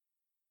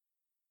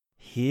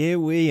Here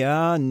we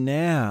are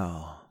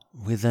now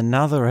with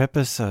another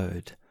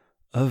episode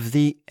of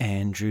the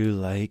Andrew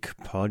Lake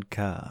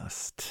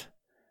Podcast.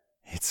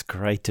 It's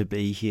great to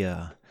be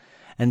here.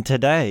 And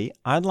today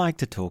I'd like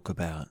to talk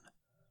about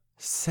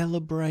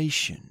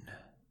celebration.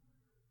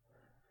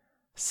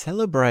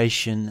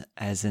 Celebration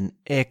as an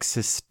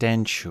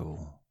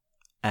existential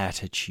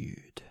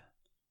attitude.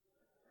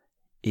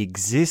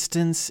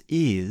 Existence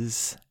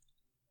is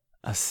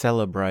a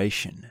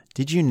celebration.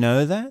 Did you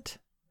know that?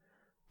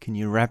 Can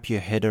you wrap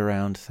your head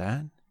around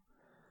that?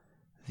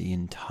 The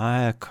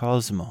entire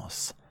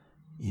cosmos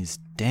is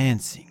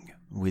dancing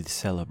with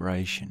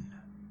celebration.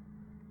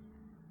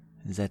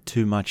 Is that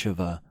too much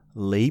of a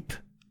leap?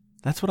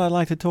 That's what I'd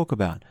like to talk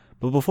about.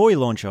 But before we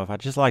launch off,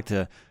 I'd just like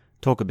to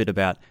talk a bit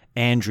about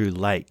Andrew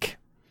Lake.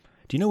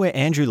 Do you know where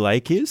Andrew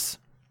Lake is?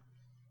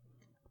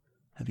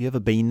 Have you ever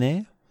been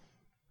there?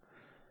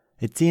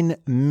 It's in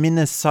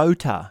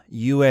Minnesota,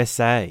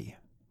 USA,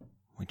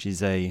 which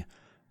is a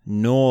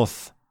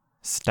north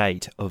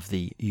state of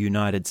the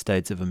United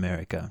States of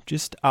America,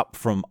 just up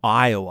from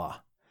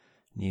Iowa,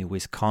 near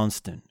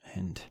Wisconsin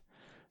and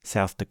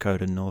South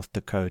Dakota, North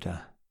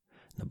Dakota,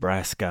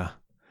 Nebraska,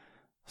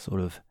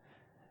 sort of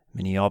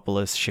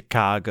Minneapolis,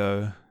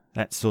 Chicago,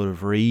 that sort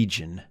of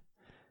region.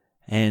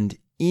 And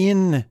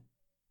in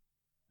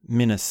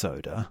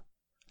Minnesota,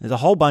 there's a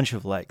whole bunch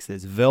of lakes.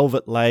 There's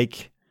Velvet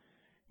Lake,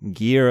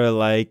 Gira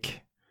Lake,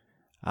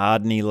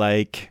 Ardney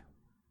Lake,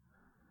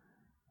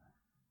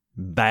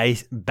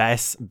 Bass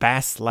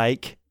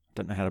Lake,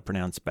 don't know how to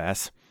pronounce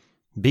Bass,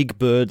 Big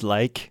Bird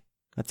Lake.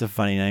 That's a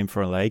funny name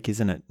for a lake,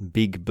 isn't it?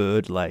 Big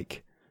Bird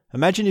Lake.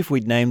 Imagine if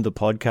we'd named the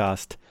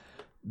podcast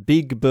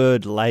Big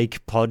Bird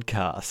Lake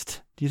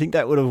Podcast. Do you think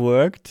that would have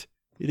worked?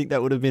 Do you think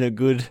that would have been a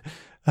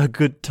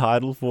good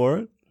title for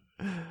it?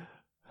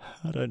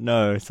 I don't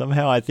know.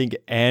 Somehow I think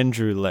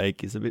Andrew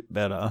Lake is a bit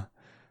better.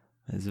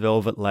 There's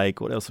Velvet Lake.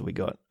 What else have we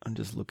got? I'm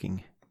just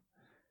looking.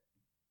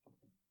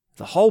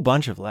 There's a whole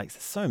bunch of lakes.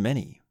 There's so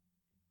many.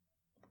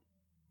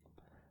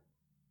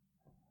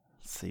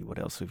 Let's see what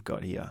else we've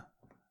got here.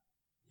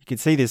 You can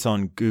see this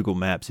on Google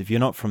Maps. If you're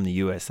not from the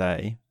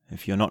USA,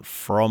 if you're not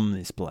from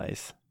this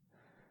place,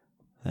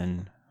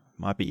 then it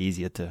might be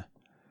easier to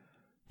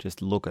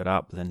just look it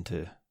up than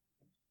to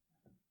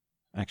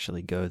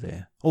actually go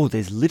there. Oh,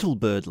 there's Little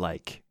Bird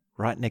Lake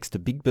right next to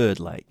Big Bird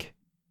Lake.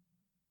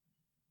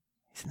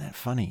 Isn't that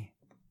funny?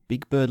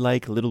 Big Bird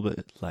Lake, Little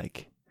Bird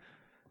Lake.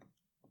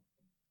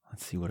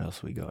 Let's see what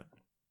else we got.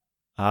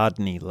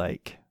 Ardney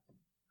Lake.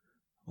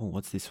 Oh,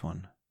 what's this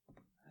one?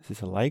 Is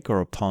this a lake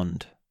or a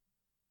pond?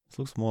 This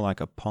looks more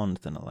like a pond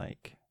than a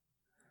lake.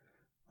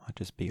 Might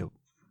just be a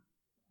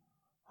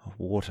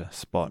water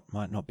spot.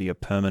 Might not be a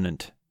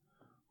permanent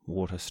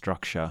water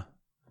structure.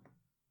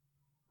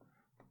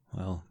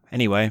 Well,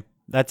 anyway,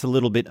 that's a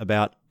little bit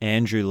about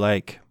Andrew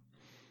Lake.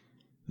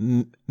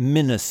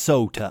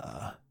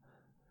 Minnesota.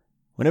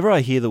 Whenever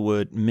I hear the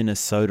word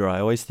Minnesota,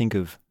 I always think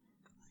of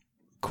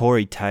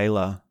Corey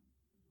Taylor,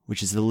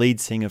 which is the lead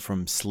singer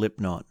from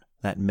Slipknot,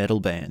 that metal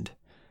band.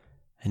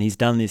 And he's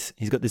got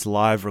this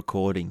live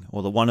recording,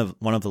 or one of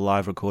the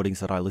live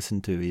recordings that I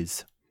listen to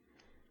is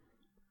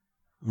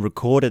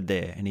recorded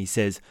there, and he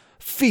says,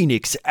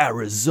 Phoenix,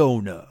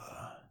 Arizona.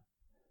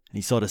 And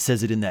he sort of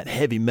says it in that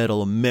heavy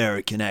metal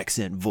American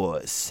accent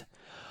voice.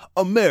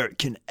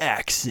 American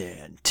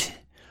accent.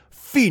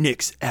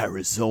 Phoenix,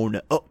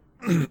 Arizona. Oh,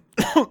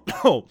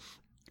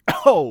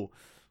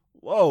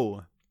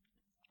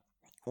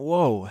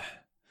 whoa.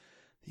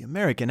 The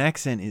American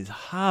accent is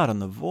hard on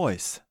the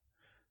voice.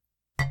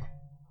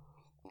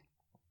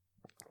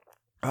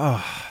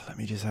 Oh, let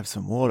me just have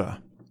some water.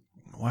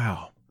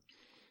 Wow.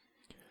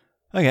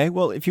 Okay,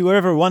 well, if you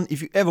ever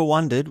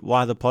wondered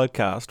why the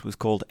podcast was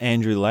called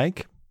Andrew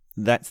Lake,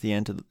 that's the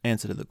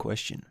answer to the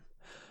question.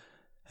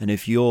 And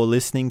if you're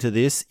listening to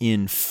this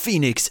in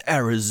Phoenix,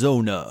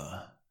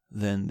 Arizona,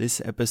 then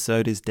this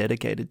episode is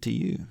dedicated to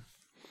you.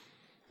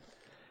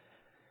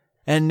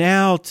 And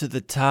now to the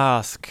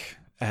task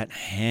at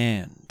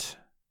hand,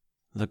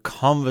 the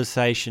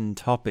conversation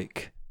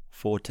topic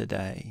for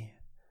today.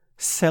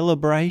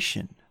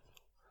 Celebration.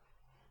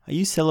 Are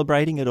you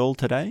celebrating at all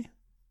today?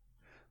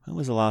 When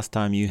was the last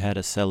time you had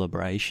a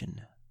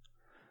celebration?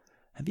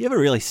 Have you ever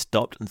really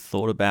stopped and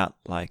thought about,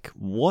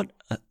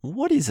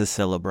 what is a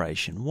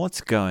celebration?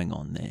 What's going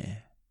on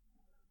there?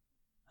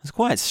 It's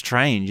quite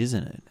strange,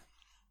 isn't it?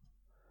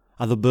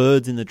 Are the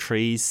birds in the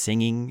trees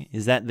singing?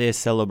 Is that their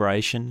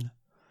celebration?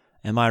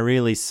 Am I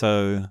really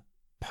so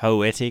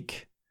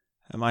poetic?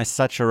 Am I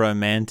such a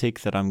romantic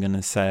that I'm going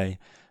to say,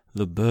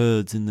 the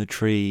birds in the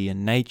tree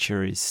and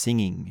nature is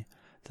singing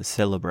the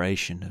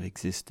celebration of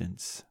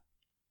existence?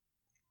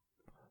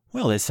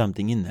 Well, there's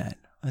something in that.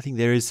 I think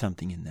there is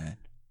something in that.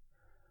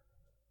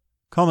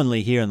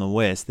 Commonly here in the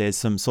West, there's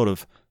some sort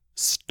of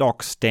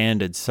stock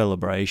standard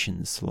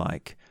celebrations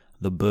like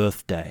the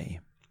birthday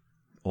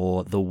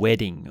or the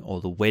wedding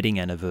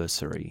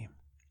anniversary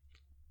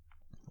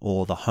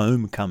or the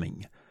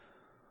homecoming.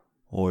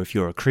 Or if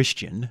you're a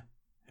Christian,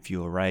 if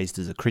you were raised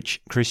as a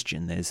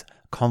Christian, there's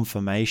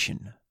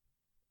confirmation.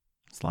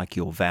 It's like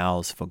your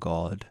vows for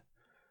God,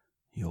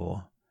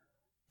 your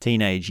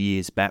teenage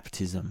years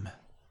baptism.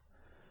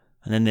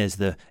 And then there's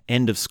the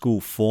end of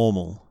school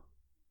formal,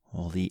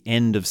 or the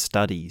end of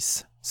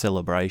studies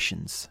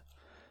celebrations.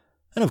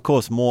 And of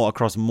course,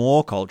 across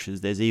more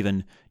cultures, there's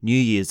even New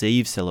Year's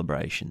Eve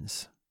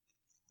celebrations.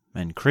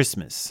 And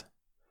Christmas.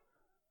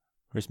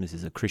 Christmas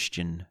is a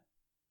Christian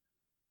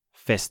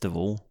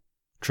festival,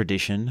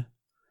 tradition.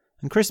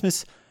 And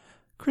Christmas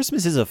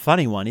is a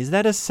funny one. Is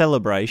that a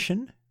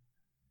celebration?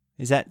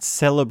 Is that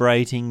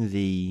celebrating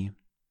the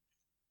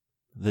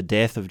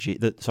death of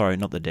sorry,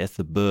 not the death,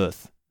 the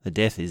birth. The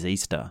death is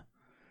Easter.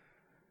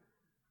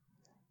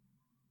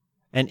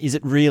 And is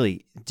it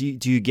really, do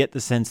you get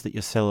the sense that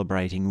you're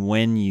celebrating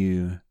when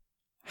you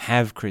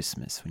have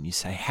Christmas, when you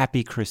say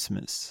Happy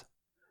Christmas?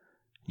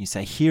 You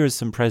say, here are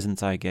some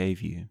presents I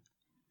gave you,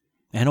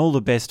 and all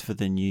the best for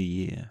the new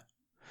year.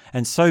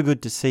 And so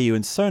good to see you,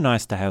 and so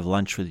nice to have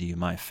lunch with you,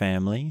 my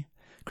family.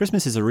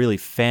 Christmas is a really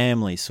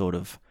family sort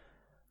of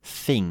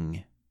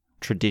thing,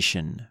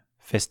 tradition,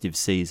 festive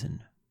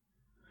season.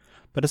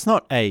 But it's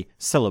not a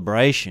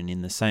celebration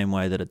in the same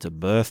way that it's a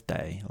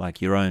birthday,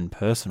 like your own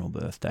personal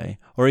birthday,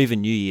 or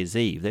even New Year's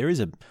Eve. There is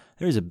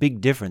a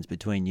big difference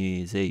between New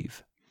Year's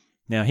Eve.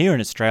 Now, here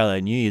in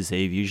Australia, New Year's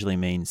Eve usually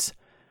means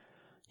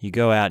you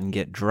go out and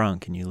get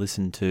drunk and you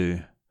listen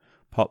to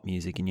pop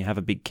music and you have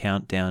a big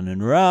countdown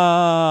and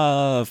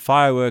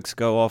fireworks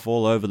go off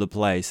all over the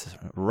place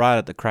right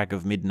at the crack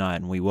of midnight,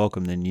 and we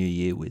welcome the new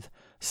year with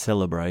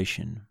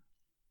celebration.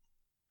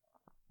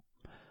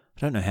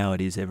 I don't know how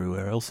it is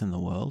everywhere else in the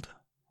world.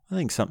 I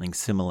think something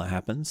similar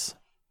happens.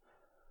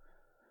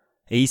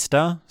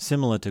 Easter,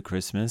 similar to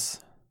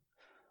Christmas.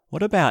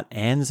 What about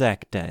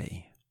Anzac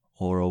Day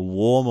or a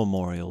War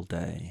Memorial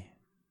Day?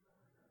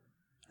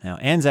 Now,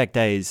 Anzac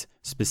Day is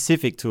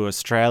specific to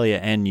Australia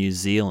and New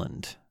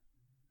Zealand,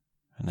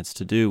 and it's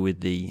to do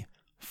with the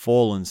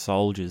fallen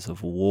soldiers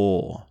of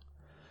war.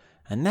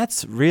 And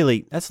that's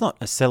not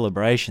a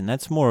celebration,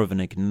 that's more of an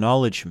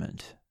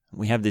acknowledgement.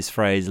 We have this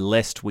phrase,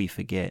 lest we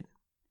forget.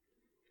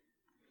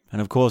 And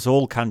of course,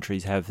 all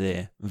countries have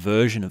their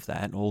version of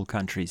that. All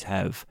countries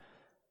have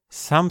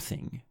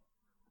something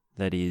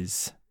that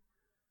is,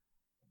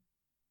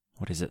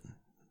 what is it?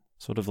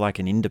 Sort of like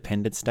an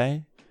Independence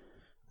Day?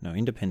 No,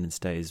 Independence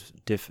Day is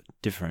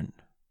different.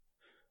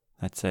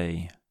 That's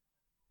a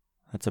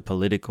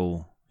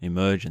political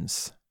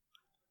emergence.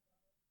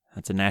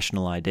 That's a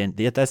national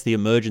identity. That's the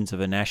emergence of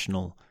a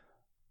national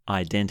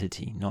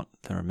identity, not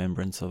the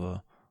remembrance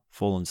of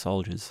fallen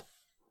soldiers.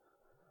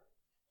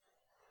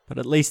 But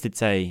at least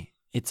it's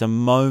a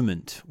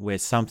moment where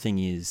something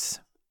is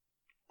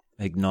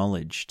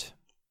acknowledged.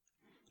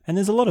 And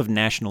there's a lot of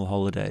national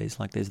holidays,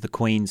 like there's the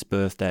Queen's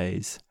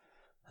birthdays,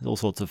 there's all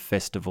sorts of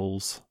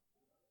festivals.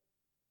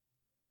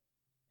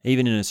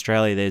 Even in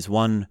Australia, there's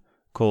one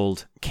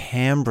called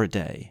Canberra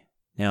Day.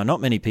 Now, not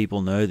many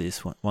people know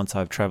this once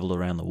I've travelled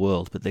around the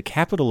world, but the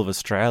capital of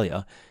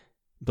Australia,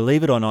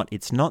 believe it or not,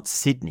 it's not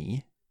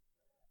Sydney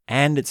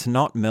and it's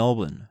not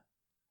Melbourne.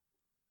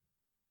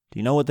 Do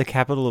you know what the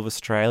capital of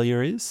Australia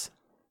is?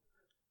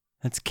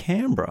 It's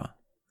Canberra.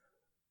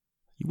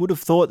 You would have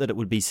thought that it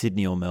would be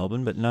Sydney or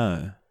Melbourne, but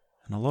no.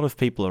 And a lot of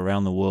people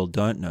around the world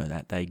don't know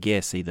that. They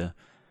guess either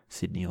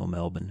Sydney or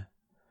Melbourne.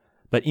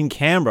 But in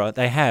Canberra,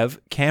 they have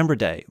Canberra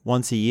Day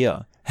once a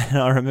year. And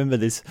I remember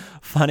this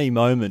funny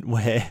moment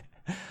where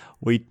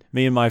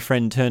me and my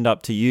friend turned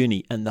up to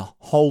uni and the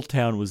whole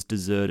town was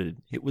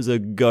deserted. It was a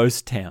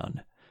ghost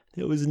town.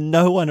 There was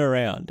no one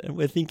around. And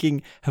we're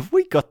thinking, have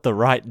we got the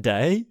right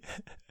day?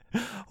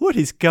 What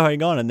is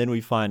going on? And then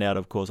we find out,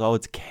 of course,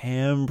 it's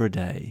Canberra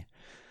Day.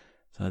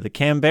 So the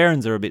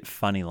Canberrans are a bit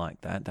funny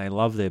like that. They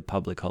love their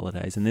public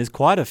holidays. And there's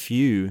quite a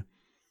few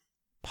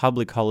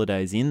public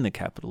holidays in the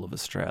capital of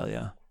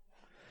Australia.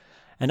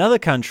 And other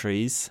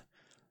countries,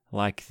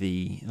 like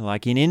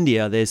in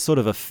India, there's sort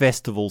of a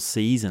festival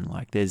season.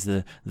 Like there's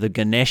the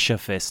Ganesha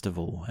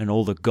festival and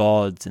all the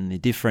gods and the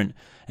different...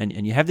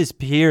 And you have this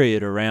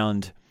period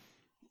around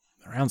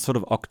sort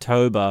of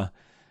October,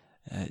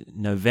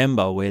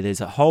 November, where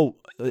there's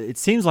it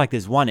seems like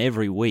there's one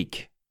every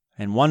week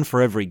and one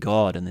for every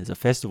god, and there's a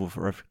festival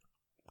for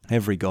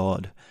every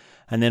god.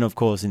 And then, of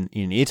course, in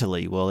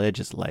Italy, well, they're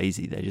just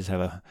lazy.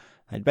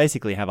 They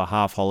basically have a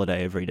half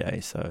holiday every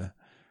day. So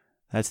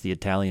that's the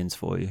Italians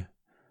for you.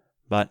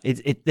 But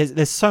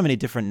there's so many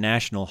different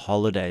national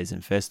holidays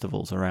and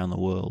festivals around the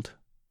world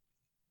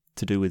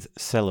to do with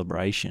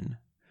celebration.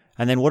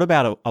 And then what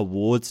about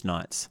awards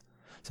nights?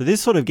 So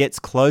this sort of gets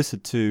closer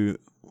to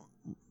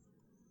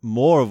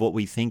more of what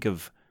we think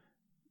of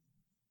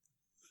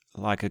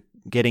like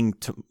getting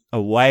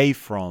away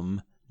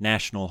from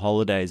national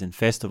holidays and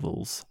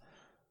festivals.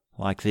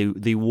 Like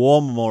the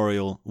War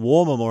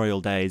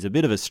Memorial Day is a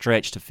bit of a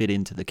stretch to fit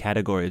into the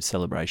category of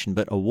celebration,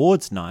 but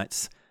awards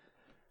nights,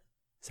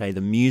 say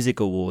the music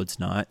awards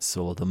nights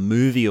or the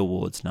movie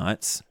awards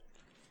nights,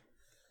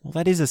 well,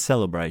 that is a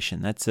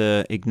celebration. That's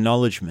a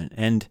acknowledgement.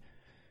 And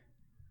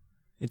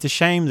it's a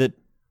shame that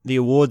the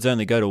awards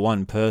only go to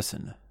one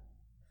person.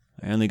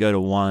 They only go to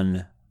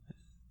one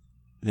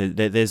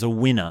there's a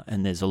winner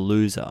and there's a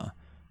loser.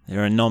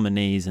 There are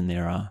nominees and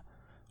there are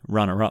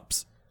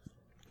runner-ups.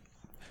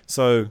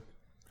 So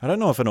I don't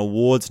know if an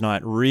awards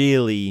night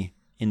really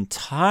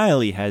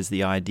entirely has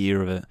the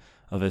idea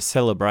of a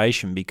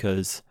celebration,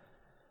 because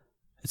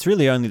it's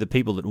really only the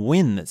people that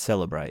win that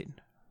celebrate,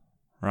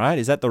 right?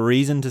 Is that the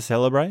reason to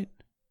celebrate?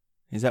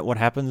 Is that what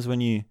happens when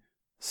you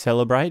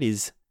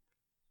celebrate?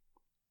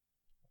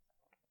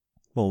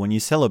 Well, when you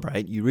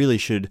celebrate, you really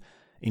should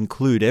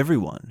include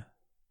everyone.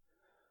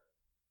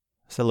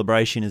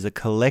 Celebration is a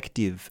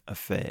collective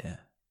affair.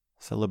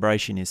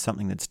 Celebration is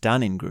something that's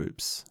done in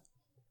groups.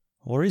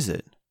 Or is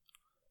it?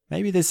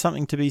 Maybe there's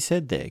something to be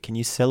said there. Can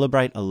you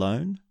celebrate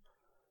alone?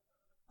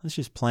 Let's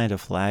just plant a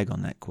flag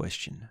on that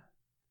question.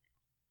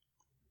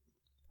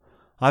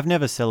 I've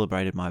never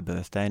celebrated my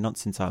birthday, not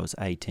since I was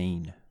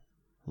 18.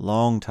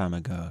 Long time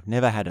ago.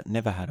 Never had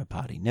a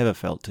party, never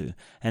felt to.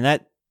 And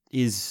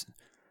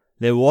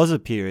there was a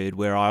period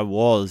where I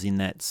was in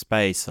that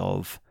space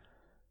of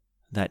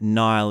that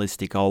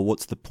nihilistic,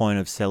 what's the point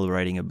of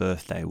celebrating a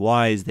birthday?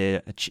 Why is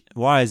there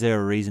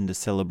a reason to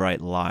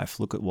celebrate life?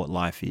 Look at what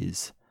life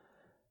is.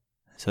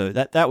 So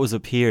that was a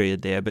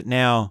period there, but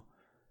now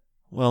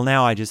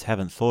I just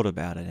haven't thought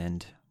about it.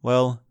 And,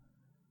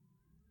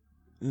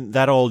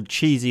 that old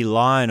cheesy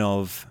line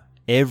of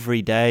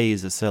every day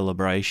is a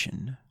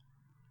celebration,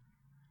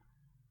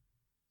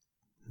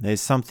 there's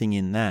something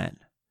in that.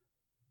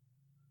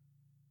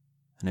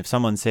 And if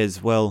someone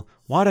says, well,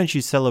 why don't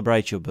you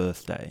celebrate your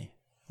birthday?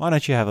 Why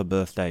don't you have a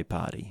birthday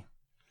party?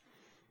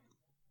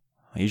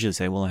 I usually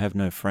say, well, I have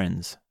no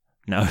friends.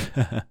 No,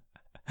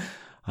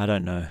 I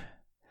don't know.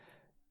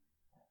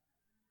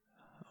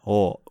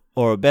 Or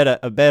a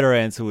better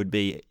answer would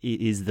be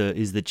is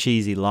the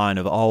cheesy line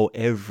of,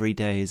 every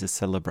day is a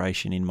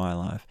celebration in my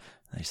life.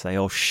 They say,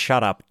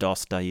 shut up,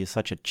 Doster, you're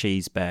such a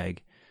cheese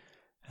bag.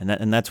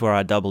 And that's where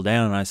I double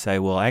down and I say,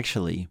 well,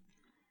 actually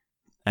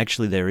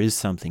there is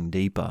something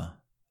deeper.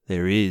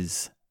 There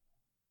is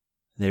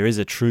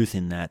a truth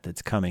in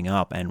that's coming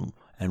up. And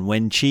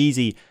when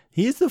cheesy,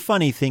 here's the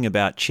funny thing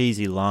about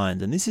cheesy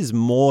lines, and this is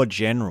more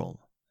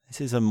general.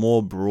 This is a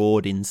more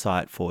broad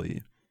insight for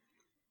you.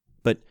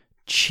 But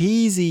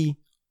cheesy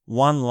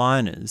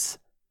one-liners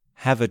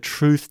have a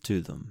truth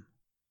to them.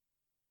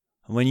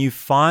 And when you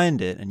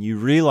find it and you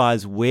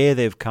realize where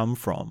they've come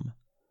from,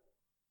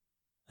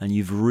 and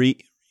you've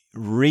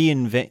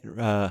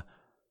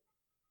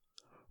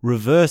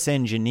reverse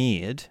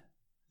engineered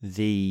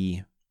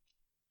the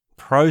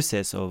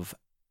process of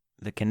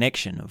the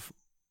connection of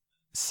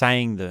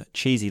saying the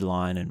cheesy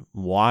line and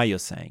why you're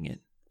saying it,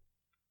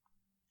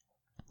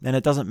 then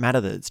it doesn't matter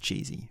that it's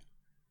cheesy.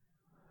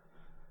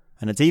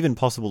 And it's even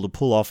possible to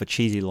pull off a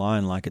cheesy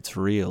line like it's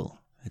real.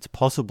 It's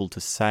possible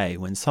to say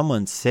when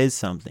someone says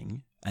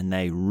something and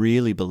they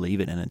really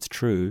believe it and it's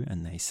true,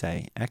 and they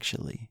say,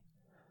 actually,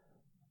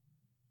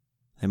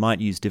 they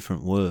might use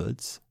different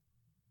words.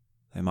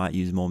 They might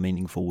use more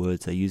meaningful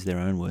words. They use their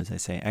own words. They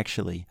say,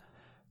 actually,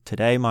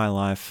 today my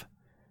life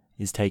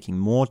is taking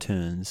more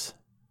turns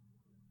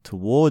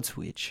towards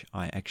which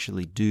I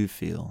actually do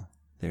feel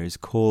there is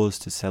cause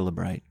to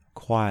celebrate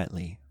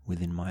quietly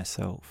within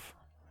myself.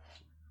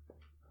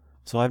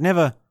 So I've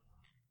never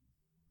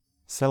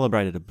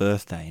celebrated a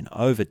birthday in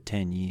over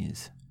 10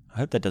 years. I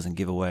hope that doesn't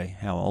give away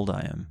how old I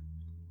am.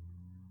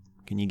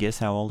 Can you guess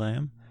how old I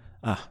am?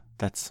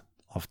 That's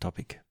off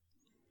topic.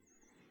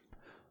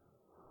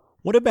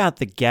 What about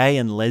the gay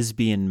and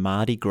lesbian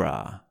Mardi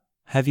Gras?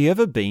 Have you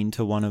ever been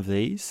to one of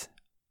these?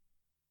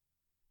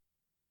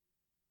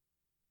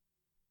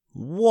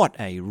 What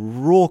a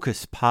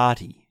raucous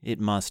party it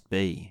must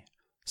be.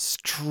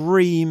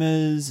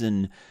 Streamers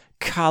and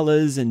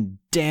colours and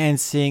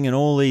dancing and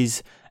all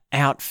these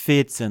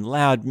outfits and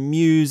loud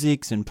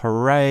musics and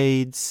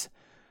parades.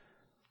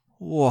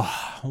 Whoa,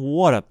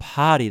 what a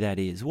party that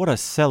is. What a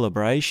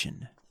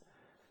celebration.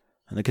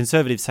 And the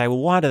conservatives say, well,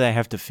 why do they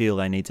have to feel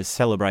they need to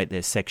celebrate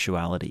their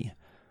sexuality?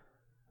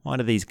 Why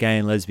do these gay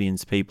and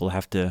lesbians people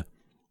have to...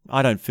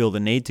 I don't feel the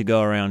need to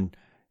go around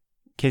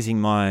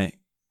kissing my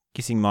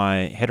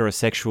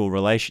heterosexual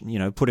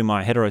relation, putting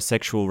my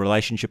heterosexual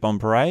relationship on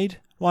parade.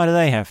 Why do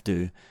they have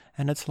to?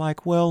 And it's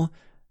like, well,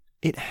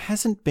 it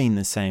hasn't been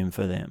the same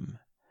for them.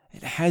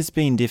 It has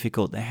been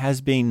difficult. There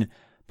has been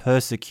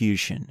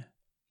persecution.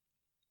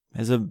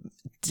 There's a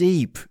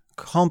deep,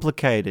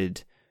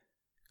 complicated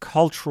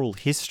cultural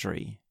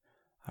history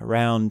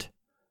around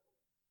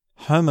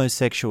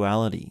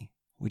homosexuality,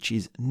 which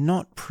is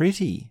not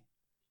pretty,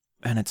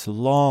 and it's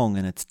long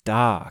and it's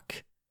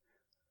dark.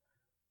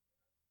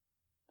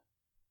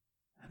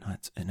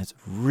 And it's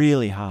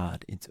really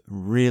hard. It's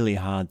really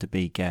hard to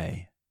be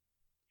gay.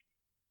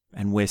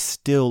 And we're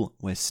still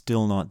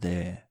not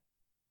there.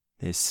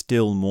 There's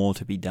still more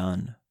to be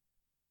done.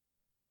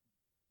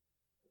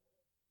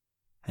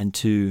 And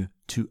to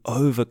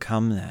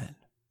overcome that,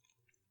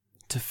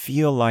 to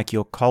feel like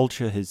your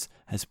culture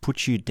has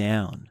put you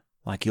down,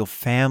 like your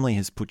family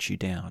has put you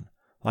down,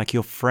 like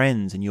your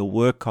friends and your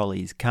work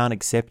colleagues can't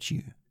accept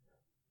you.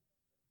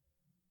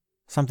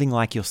 Something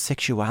like your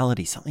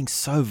sexuality, something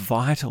so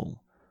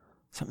vital,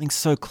 something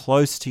so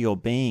close to your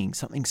being,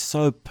 something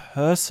so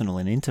personal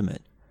and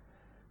intimate.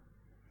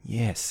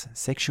 Yes,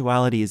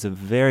 sexuality is a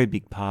very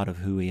big part of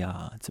who we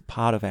are. It's a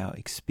part of our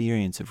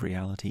experience of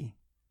reality.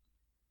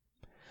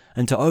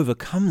 And to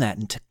overcome that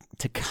and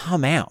to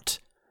come out,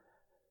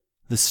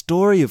 the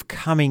story of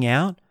coming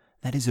out,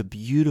 that is a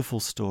beautiful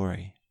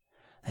story.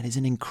 That is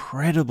an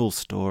incredible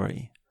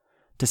story.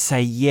 To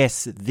say,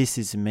 yes, this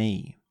is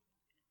me.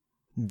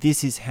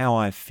 This is how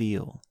I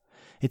feel.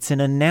 It's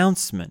an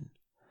announcement.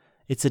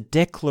 It's a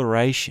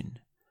declaration.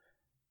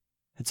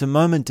 It's a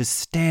moment to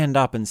stand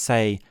up and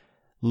say,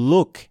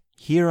 look,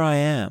 here I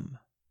am.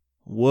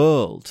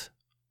 World,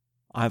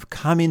 I've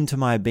come into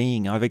my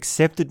being. I've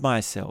accepted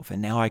myself,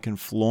 and now I can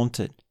flaunt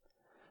it.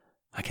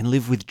 I can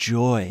live with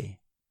joy.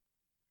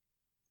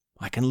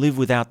 I can live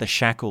without the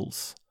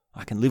shackles.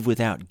 I can live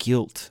without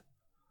guilt.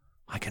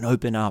 I can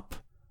open up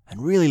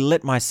and really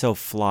let myself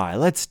fly.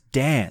 Let's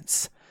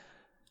dance.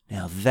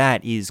 Now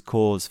that is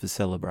cause for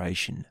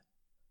celebration.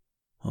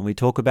 When we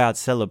talk about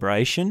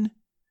celebration,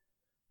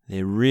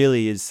 there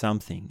really is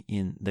something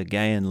in the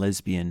gay and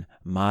lesbian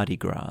Mardi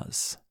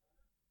Gras.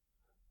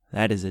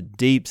 That is a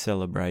deep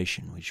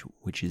celebration,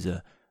 which is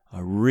a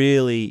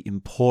really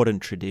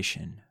important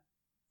tradition.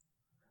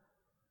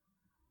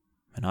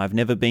 And I've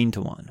never been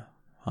to one.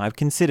 I've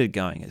considered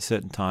going at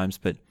certain times,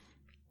 but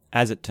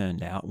as it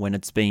turned out, when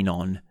it's been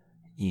on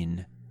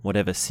in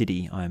whatever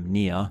city I'm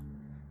near,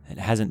 it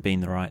hasn't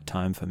been the right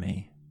time for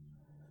me.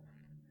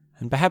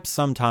 And perhaps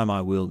sometime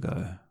I will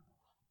go.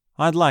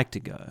 I'd like to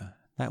go.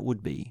 That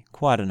would be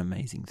quite an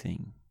amazing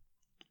thing.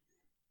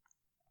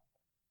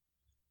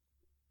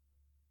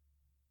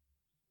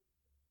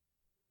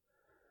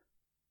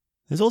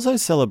 There's also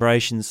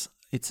celebrations.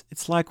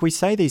 It's like we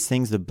say these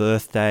things, the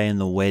birthday and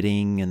the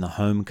wedding and the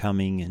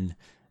homecoming, and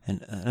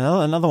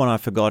another one I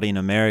forgot in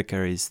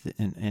America is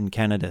in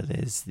Canada,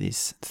 there's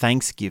this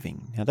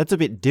Thanksgiving. Now that's a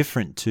bit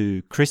different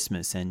to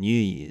Christmas and New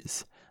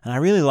Year's. And I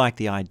really like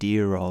the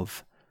idea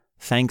of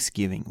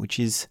Thanksgiving, which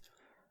is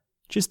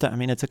just,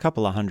 it's a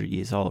couple of 100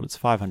 years old. It's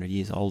 500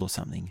 years old or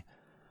something.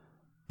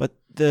 But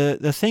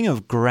the thing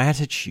of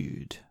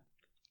gratitude,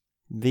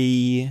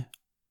 the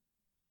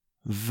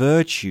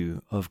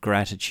virtue of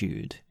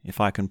gratitude, if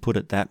I can put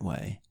it that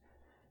way,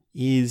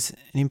 is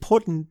an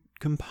important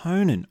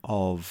component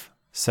of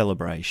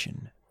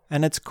celebration,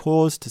 and it's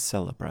cause to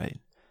celebrate.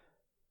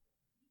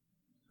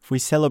 If we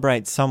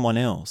celebrate someone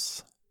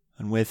else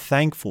and we're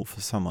thankful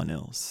for someone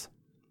else,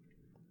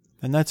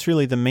 and that's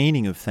really the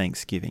meaning of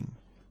Thanksgiving.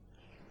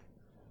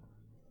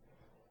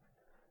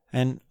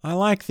 And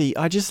I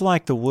just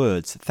like the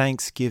words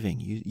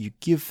Thanksgiving. You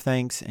give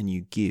thanks and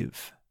you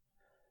give.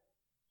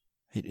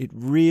 It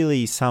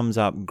really sums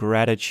up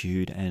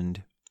gratitude,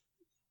 and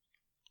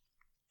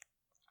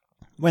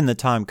when the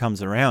time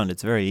comes around,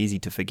 it's very easy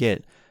to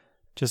forget.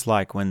 Just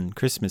like when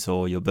Christmas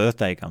or your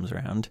birthday comes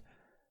around,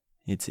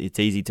 it's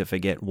easy to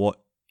forget what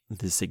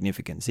the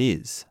significance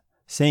is.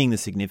 Seeing the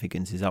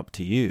significance is up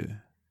to you.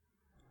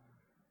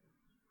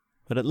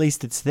 But at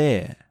least it's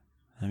there.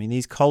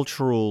 These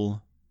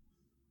cultural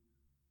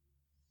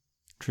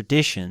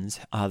traditions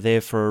are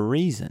there for a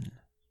reason.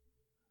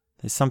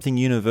 There's something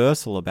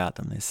universal about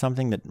them. There's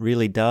something that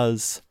really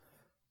does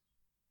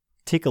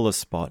tickle a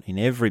spot in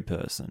every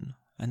person,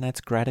 and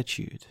that's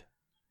gratitude.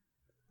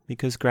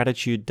 Because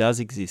gratitude does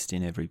exist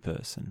in every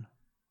person.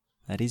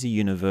 That is a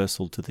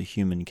universal to the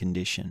human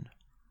condition.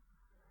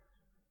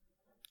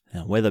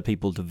 Now, whether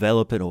people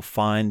develop it or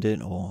find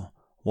it, or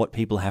what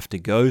people have to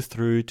go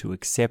through to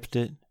accept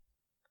it,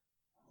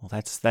 well,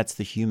 that's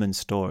the human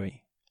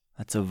story.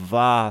 That's a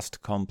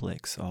vast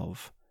complex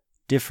of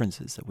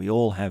differences that we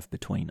all have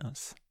between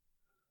us.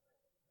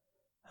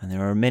 And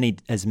there are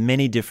as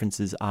many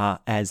differences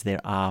as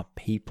there are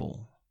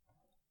people.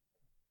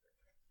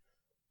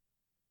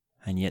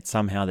 And yet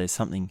somehow there's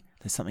something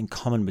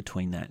common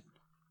between that,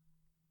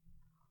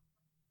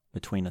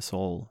 between us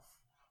all,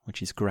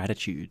 which is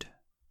gratitude.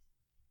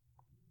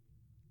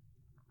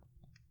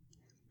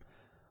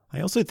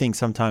 I also think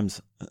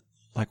sometimes,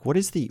 what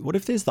if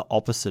there's the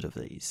opposite of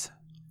these?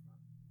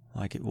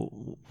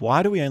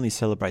 Why do we only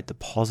celebrate the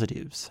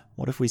positives?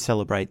 What if we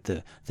celebrate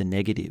the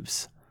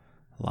negatives?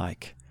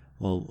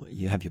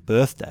 You have your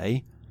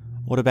birthday.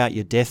 What about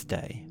your death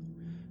day?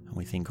 And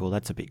we think,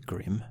 that's a bit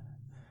grim.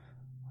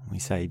 We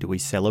say, do we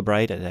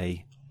celebrate at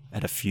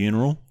a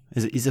funeral?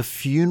 Is a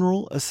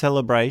funeral a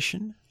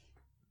celebration?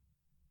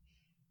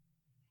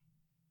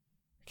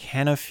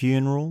 Can a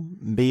funeral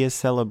be a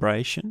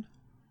celebration?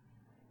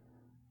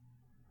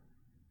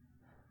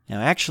 Now,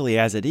 actually,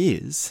 as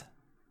it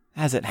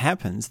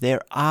happens,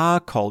 there are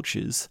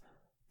cultures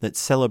that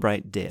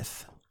celebrate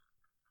death.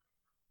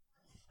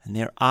 And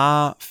there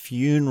are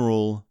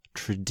funeral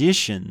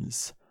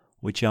traditions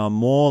which are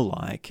more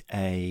like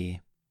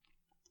a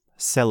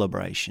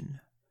celebration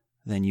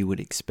than you would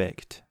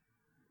expect.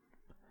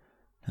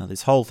 Now,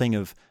 this whole thing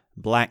of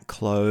black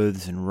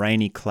clothes and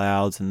rainy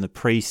clouds and the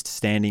priest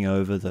standing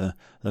over the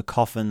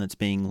coffin that's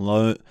being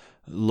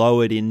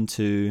lowered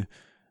into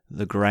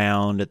the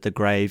ground at the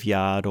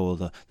graveyard, or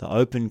the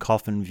open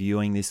coffin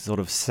viewing, this sort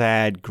of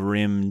sad,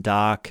 grim,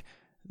 dark,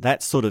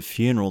 that sort of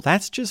funeral,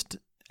 that's just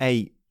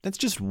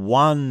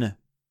one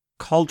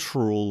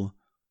cultural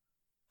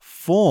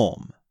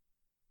form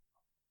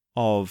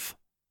of,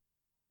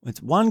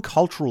 it's one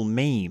cultural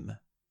meme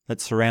that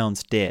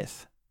surrounds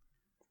death.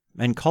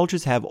 And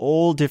cultures have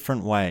all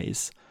different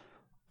ways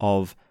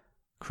of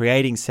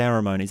creating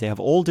ceremonies. They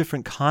have all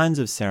different kinds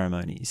of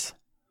ceremonies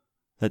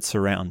that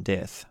surround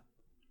death.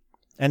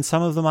 And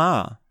some of them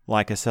are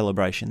like a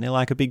celebration. They're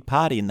like a big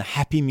party, and the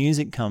happy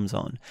music comes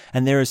on,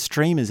 and there are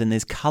streamers, and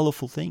there's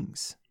colourful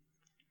things.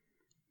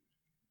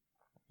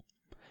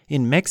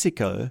 In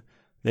Mexico,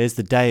 there's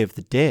the Day of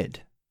the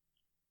Dead.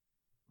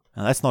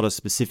 Now, that's not a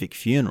specific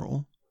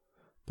funeral,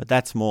 but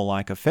that's more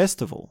like a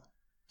festival,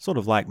 sort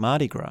of like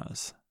Mardi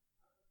Gras.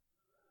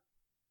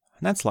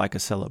 And that's like a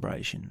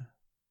celebration.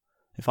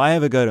 If I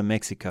ever go to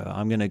Mexico,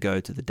 I'm going to go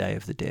to the Day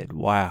of the Dead.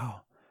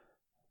 Wow.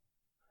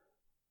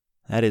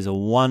 That is a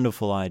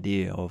wonderful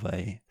idea of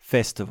a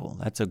festival.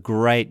 That's a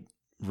great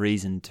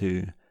reason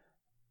to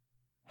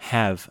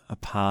have a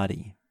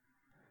party.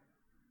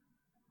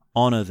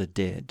 Honor the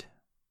dead.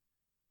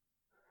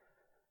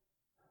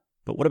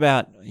 But what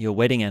about your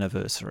wedding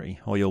anniversary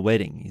or your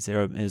wedding? Is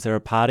there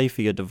a party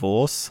for your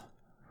divorce?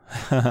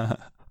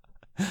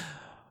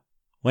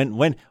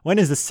 When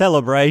is the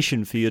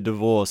celebration for your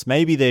divorce?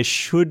 Maybe there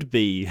should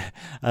be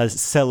a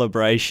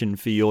celebration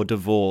for your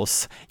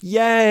divorce.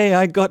 Yay,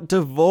 I got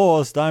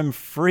divorced. I'm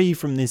free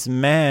from this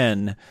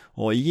man.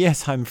 Or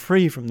yes, I'm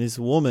free from this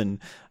woman.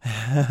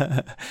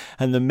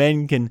 And the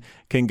men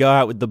can go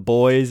out with the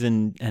boys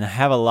and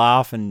have a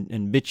laugh and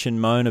bitch and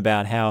moan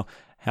about how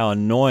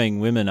annoying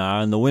women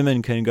are, and the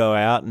women can go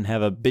out and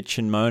have a bitch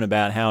and moan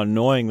about how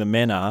annoying the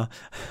men are.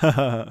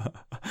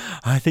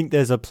 I think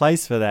there's a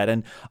place for that.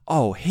 And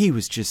oh, he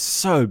was just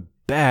so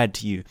bad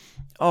to you.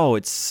 Oh,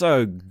 it's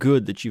so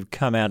good that you've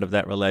come out of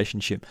that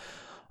relationship.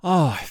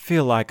 Oh, I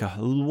feel like a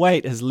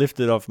weight has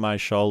lifted off my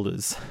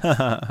shoulders.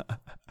 Can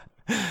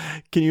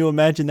you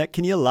imagine that?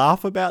 Can you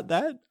laugh about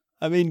that?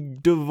 I mean,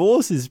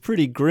 divorce is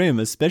pretty grim,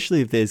 especially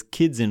if there's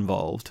kids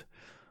involved.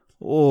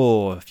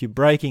 Oh, if you're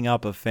breaking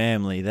up a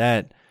family,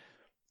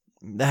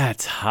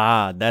 that's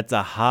hard. That's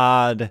a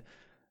hard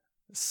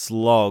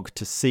slog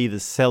to see the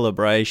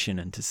celebration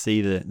and to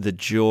see the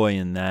joy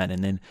in that.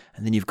 And then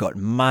you've got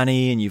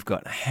money, and you've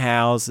got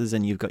houses,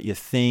 and you've got your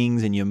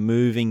things, and you're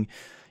moving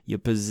your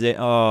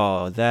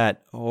that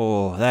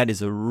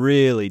is a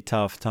really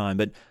tough time.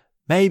 But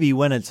maybe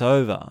when it's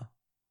over,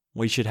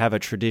 we should have a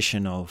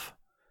tradition of,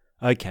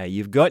 okay,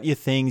 you've got your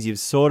things, you've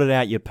sorted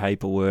out your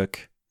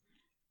paperwork.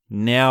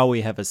 Now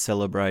we have a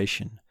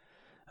celebration,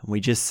 and we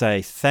just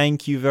say,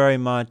 thank you very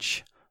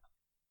much.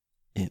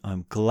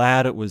 I'm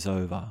glad it was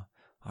over.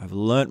 I've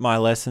learnt my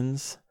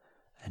lessons,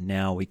 and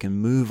now we can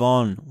move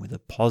on with a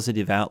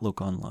positive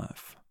outlook on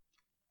life.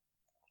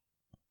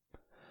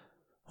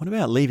 What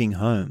about leaving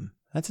home?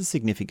 That's a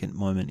significant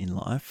moment in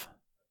life.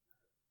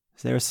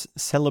 Is there a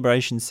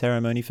celebration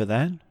ceremony for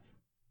that?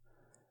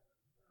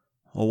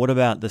 Or what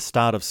about the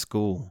start of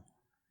school?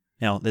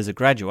 Now, there's a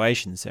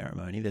graduation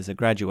ceremony, there's a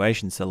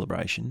graduation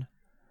celebration.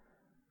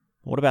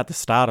 What about the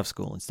start of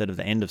school instead of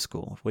the end of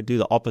school? If we do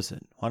the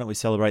opposite, why don't we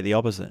celebrate the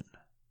opposite?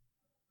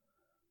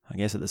 I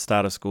guess at the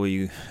start of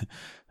school,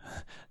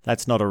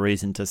 that's not a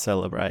reason to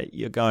celebrate.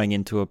 You're going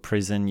into a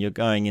prison, you're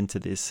going into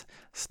this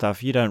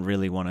stuff you don't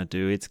really want to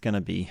do. It's going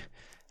to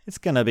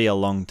be a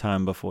long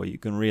time before you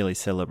can really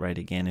celebrate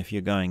again if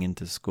you're going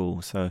into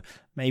school. So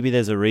maybe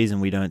there's a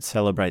reason we don't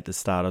celebrate the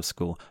start of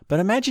school.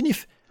 But imagine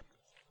if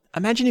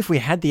we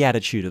had the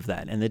attitude of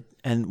that,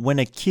 and when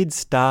a kid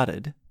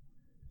started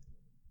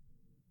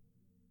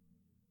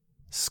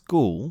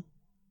school,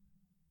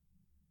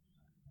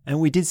 and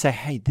we did say,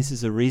 hey, this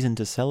is a reason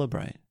to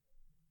celebrate.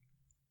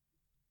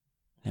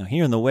 Now,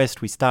 here in the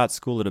West, we start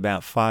school at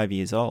about 5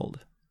 years old.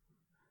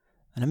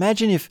 And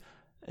imagine if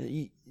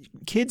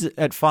kids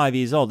at 5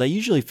 years old, they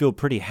usually feel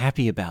pretty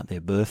happy about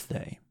their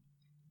birthday.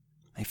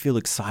 They feel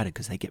excited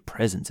because they get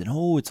presents, and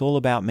it's all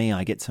about me,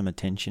 I get some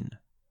attention.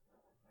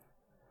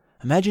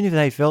 Imagine if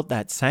they felt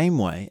that same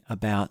way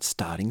about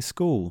starting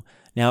school.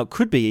 Now, it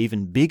could be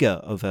even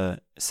bigger of a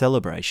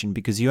celebration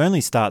because you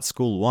only start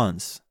school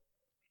once,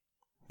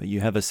 but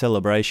you have a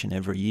celebration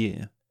every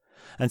year.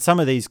 And some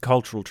of these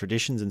cultural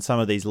traditions and some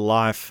of these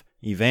life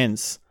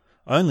events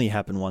only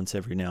happen once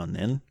every now and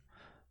then,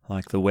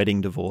 like the wedding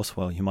divorce.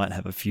 Well, you might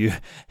have a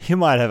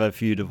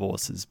few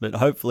divorces, but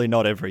hopefully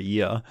not every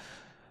year.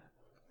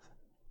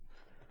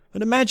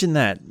 But imagine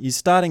that. You're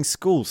starting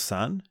school,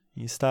 son.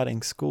 You're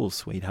starting school,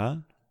 sweetheart.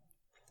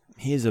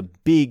 Here's a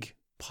big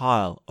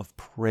pile of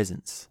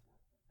presents,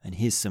 and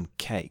here's some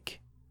cake,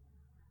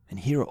 and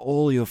here are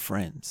all your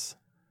friends,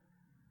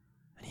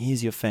 and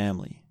here's your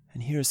family,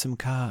 and here are some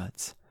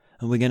cards,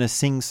 and we're going to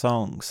sing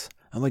songs,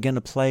 and we're going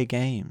to play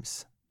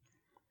games.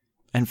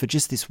 And for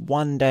just this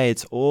one day,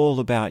 it's all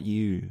about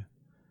you.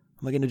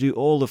 And we're going to do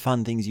all the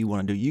fun things you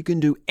want to do. You can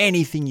do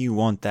anything you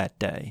want that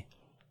day.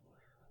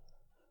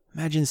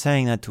 Imagine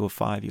saying that to a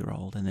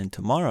 5-year-old, and then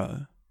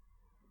tomorrow,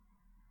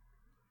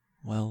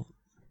 Well,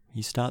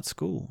 you start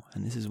school,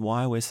 and this is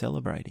why we're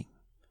celebrating.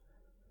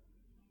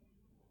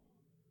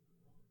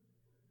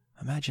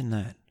 Imagine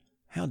that.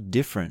 How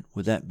different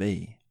would that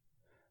be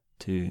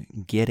to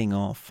getting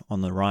off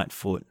on the right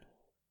foot?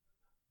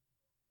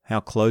 How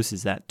close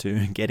is that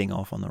to getting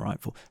off on the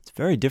right foot? It's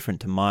very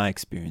different to my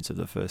experience of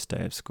the first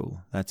day of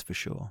school, that's for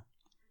sure.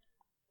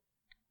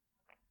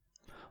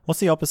 What's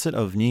the opposite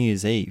of New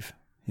Year's Eve?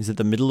 Is it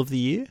the middle of the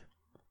year?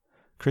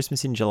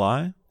 Christmas in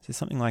July? Is there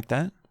something like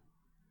that?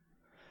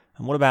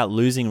 And what about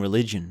losing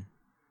religion?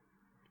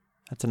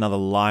 That's another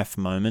life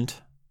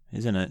moment,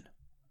 isn't it?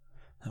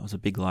 That was a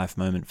big life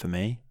moment for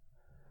me.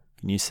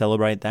 Can you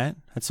celebrate that?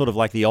 That's sort of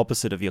like the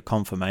opposite of your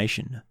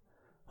confirmation.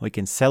 We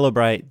can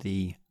celebrate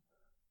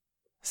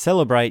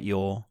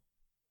your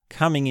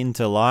coming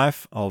into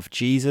life of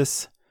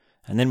Jesus,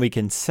 and then we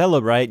can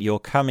celebrate your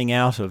coming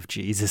out of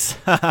Jesus.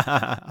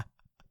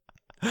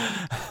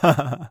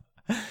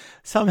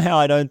 Somehow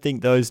I don't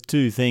think those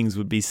two things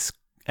would be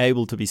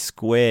able to be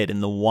squared in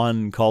the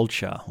one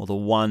culture or the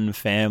one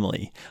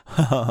family.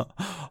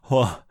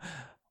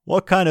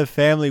 What kind of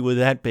family would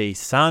that be?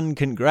 Son,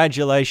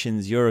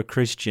 congratulations, you're a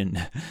Christian.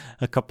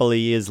 A couple of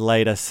years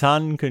later,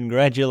 son,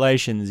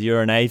 congratulations,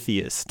 you're an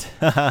atheist.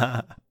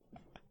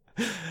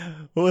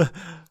 Well,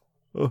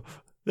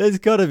 there's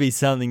got to be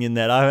something in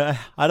that.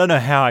 I don't know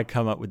how I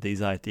come up with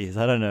these ideas.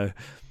 I don't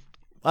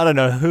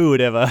know who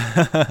would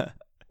ever.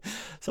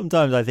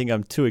 Sometimes I think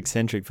I'm too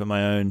eccentric for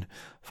my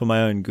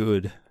own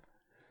good.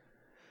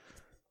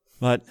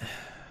 But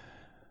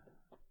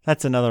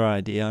that's another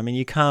idea. I mean,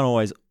 you can't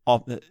always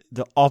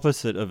the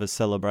opposite of a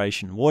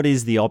celebration. What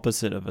is the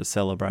opposite of a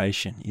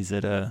celebration?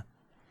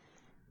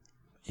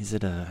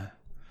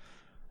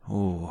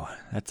 Oh,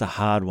 that's a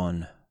hard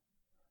one.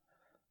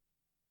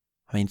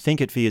 I mean, think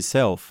it for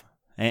yourself.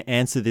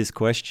 Answer this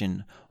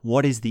question.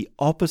 What is the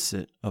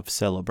opposite of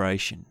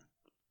celebration?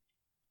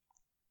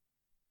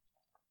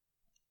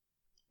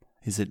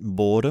 Is it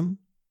boredom?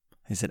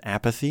 Is it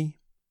apathy?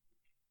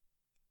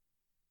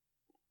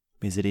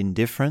 Is it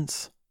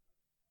indifference?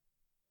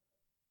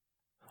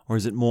 Or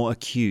is it more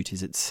acute?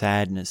 Is it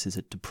sadness? Is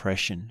it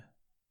depression?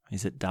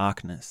 Is it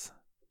darkness?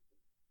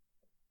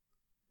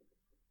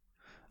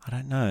 I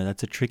don't know.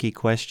 That's a tricky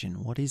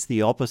question. What is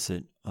the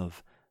opposite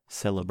of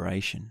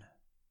celebration?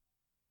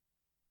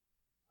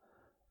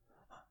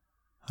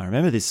 I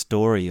remember this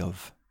story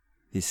of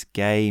this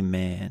gay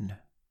man.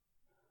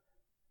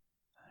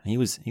 He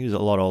was a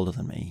lot older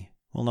than me.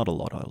 Well, not a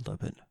lot older,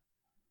 but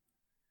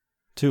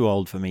too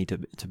old for me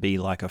to be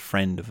like a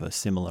friend of a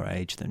similar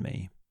age than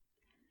me.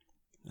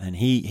 And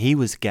he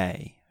was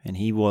gay, and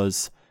he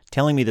was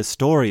telling me the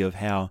story of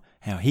how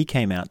he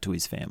came out to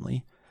his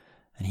family,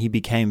 and he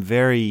became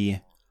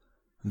very,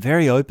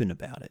 very open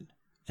about it,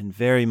 and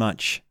very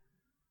much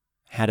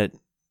had it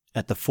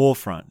at the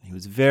forefront. He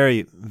was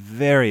very,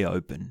 very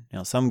open.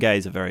 Now, some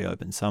gays are very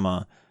open. Some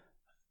are,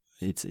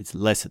 it's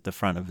less at the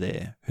front of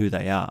who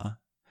they are.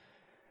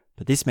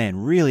 But this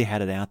man really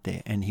had it out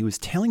there, and he was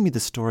telling me the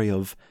story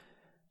of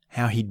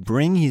how he'd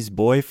bring his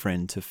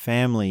boyfriend to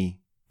family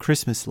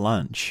Christmas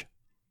lunch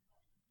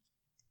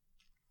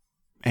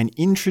and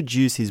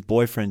introduce his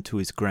boyfriend to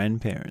his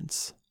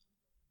grandparents.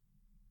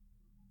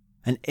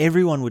 And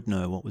everyone would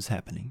know what was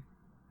happening.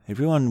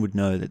 Everyone would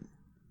know that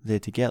they're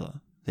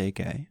together, they're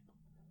gay.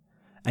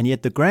 And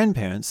yet the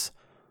grandparents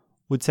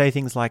would say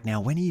things like, now,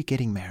 when are you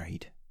getting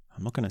married?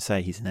 I'm not going to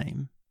say his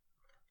name.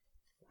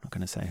 I'm not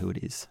going to say who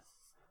it is.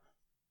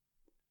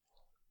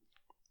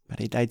 But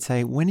they'd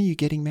say, when are you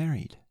getting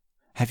married?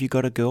 Have you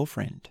got a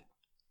girlfriend?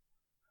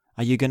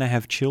 Are you going to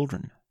have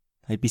children?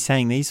 They'd be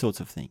saying these sorts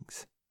of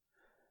things.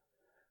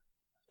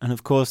 And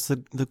of course,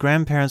 the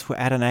grandparents were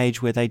at an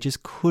age where they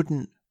just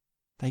couldn't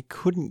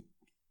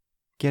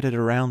get it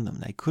around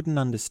them. They couldn't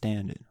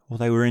understand it, or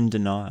they were in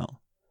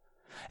denial.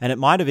 And it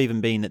might have even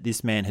been that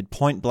this man had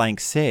point blank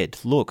said,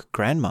 look,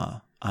 Grandma,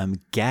 I'm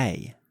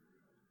gay.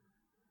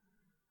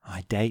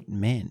 I date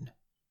men.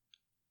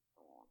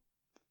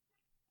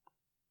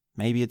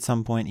 Maybe at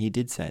some point he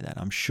did say that.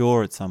 I'm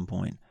sure at some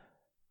point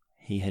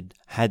he had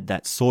had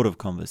that sort of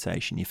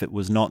conversation. If it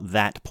was not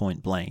that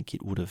point blank,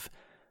 it would have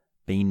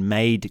been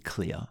made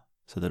clear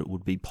so that it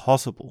would be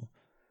possible.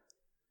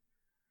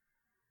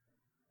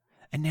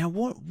 And now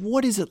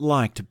what is it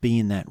like to be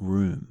in that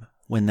room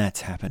when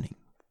that's happening?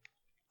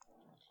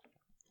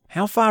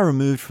 How far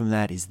removed from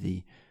that is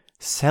the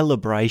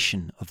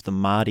celebration of the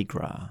Mardi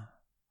Gras?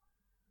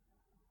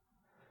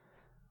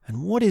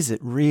 And what is it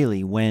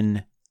really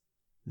when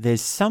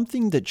there's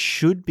something that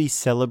should be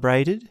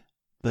celebrated,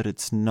 but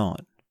it's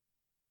not?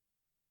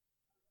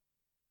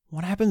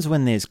 What happens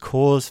when there's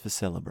cause for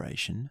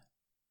celebration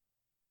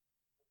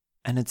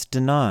and it's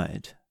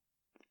denied?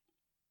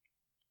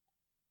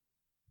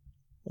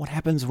 What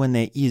happens when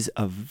there is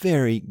a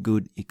very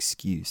good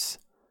excuse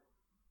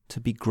to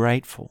be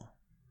grateful,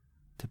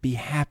 to be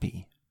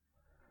happy,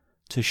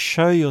 to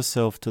show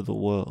yourself to the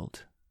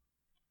world,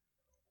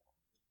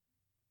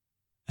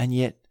 and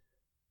yet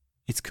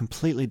it's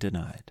completely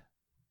denied?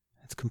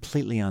 It's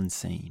completely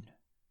unseen.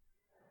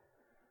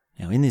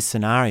 Now, in this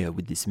scenario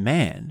with this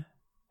man,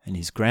 and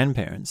his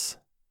grandparents,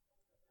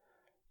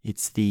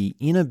 it's the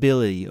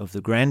inability of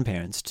the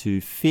grandparents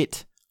to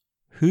fit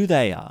who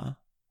they are,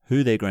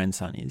 who their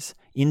grandson is,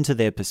 into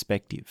their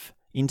perspective,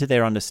 into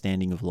their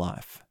understanding of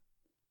life.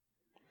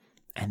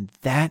 And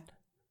that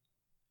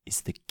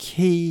is the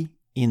key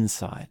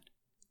insight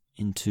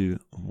into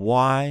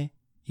why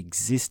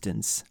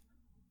existence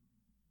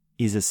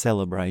is a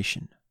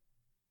celebration.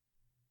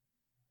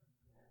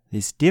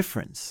 This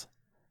difference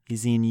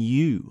is in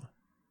you.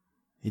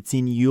 It's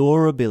in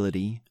your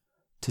ability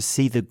to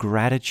see the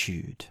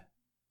gratitude,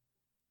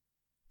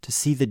 to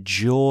see the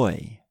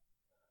joy,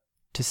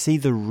 to see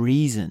the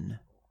reason,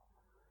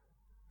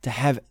 to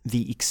have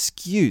the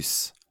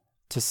excuse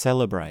to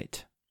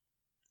celebrate.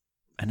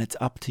 And it's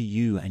up to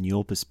you and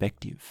your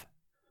perspective.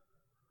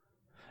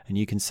 And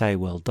you can say,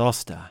 well,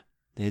 Dosta,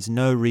 there's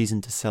no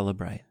reason to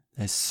celebrate.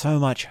 There's so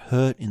much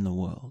hurt in the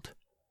world.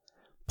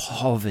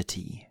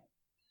 Poverty,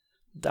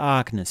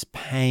 darkness,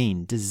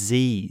 pain,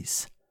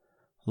 disease,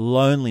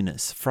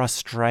 loneliness,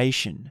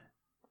 frustration.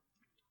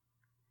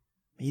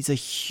 These are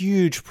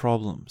huge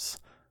problems.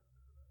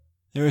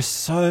 There are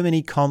so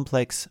many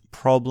complex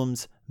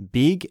problems,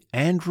 big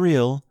and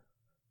real,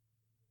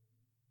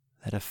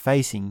 that are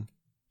facing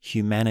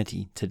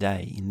humanity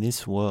today in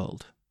this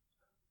world.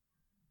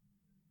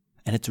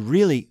 And it's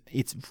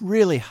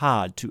really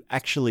hard to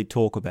actually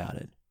talk about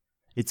it.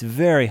 It's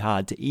very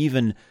hard to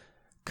even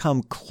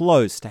come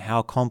close to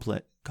how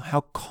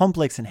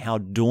complex and how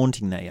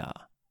daunting they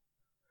are.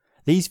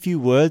 These few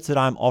words that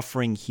I'm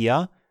offering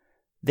here,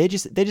 they're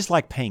just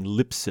like paying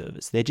lip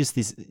service.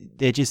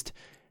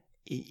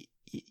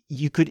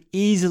 You could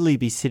easily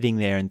be sitting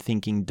there and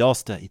thinking,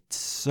 Dosta, it's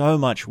so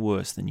much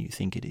worse than you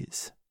think it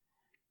is.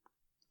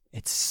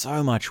 It's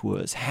so much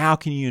worse. How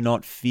can you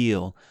not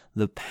feel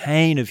the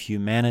pain of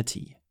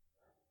humanity,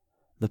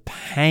 the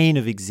pain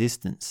of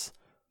existence,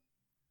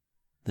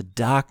 the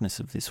darkness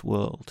of this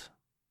world?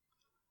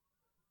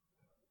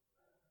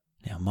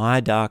 Now, my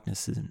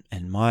darkness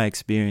and my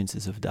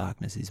experiences of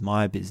darkness is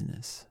my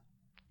business.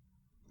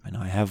 And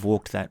I have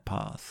walked that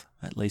path,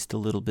 at least a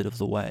little bit of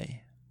the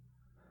way.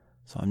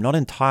 So I'm not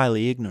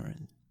entirely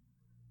ignorant.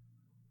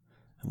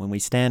 And when we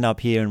stand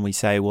up here and we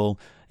say, well,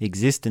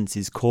 existence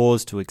is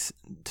cause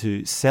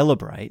to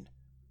celebrate,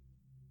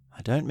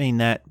 I don't mean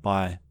that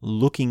by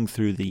looking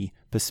through the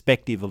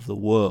perspective of the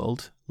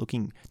world,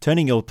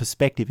 turning your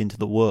perspective into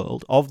the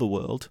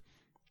world,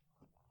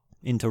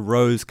 into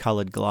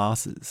rose-colored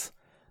glasses.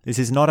 This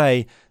is not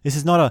a,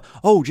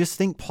 oh, just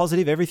think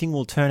positive, everything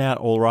will turn out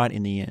all right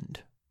in the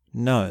end.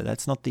 No,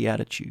 that's not the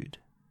attitude.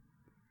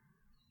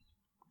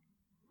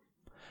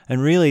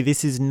 And really,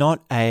 this is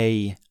not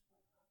a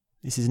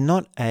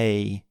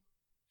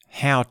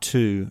how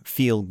to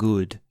feel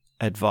good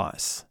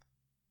advice.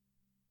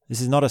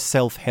 This is not a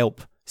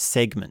self-help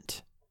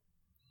segment.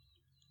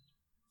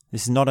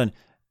 This is not an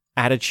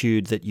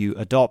attitude that you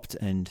adopt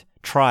and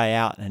try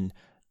out, and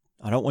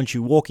I don't want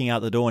you walking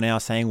out the door now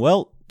saying,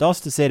 well,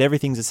 Dosta said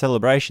everything's a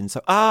celebration,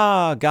 so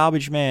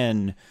garbage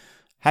man,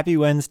 happy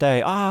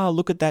Wednesday,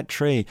 look at that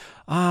tree,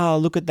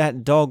 look at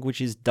that dog which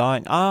is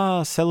dying,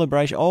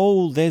 celebration,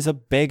 oh, there's a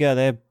beggar,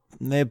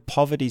 they're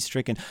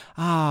poverty-stricken,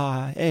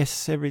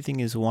 yes,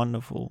 everything is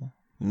wonderful.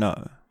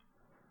 No,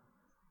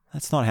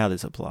 that's not how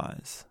this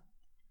applies.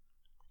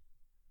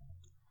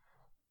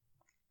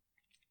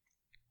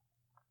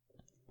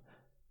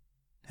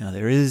 Now,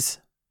 there is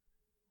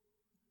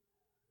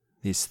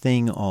this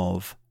thing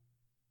of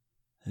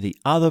the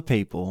other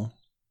people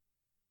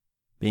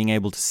being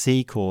able to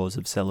see cause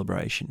of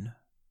celebration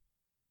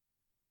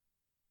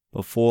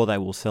before they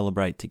will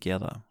celebrate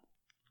together.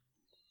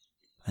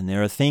 And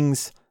there are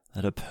things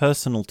that are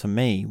personal to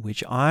me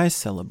which I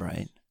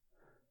celebrate,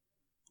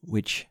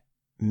 which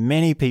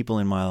many people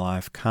in my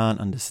life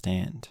can't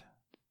understand.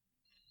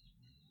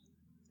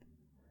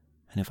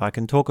 And if I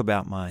can talk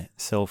about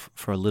myself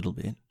for a little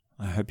bit,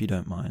 I hope you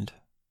don't mind.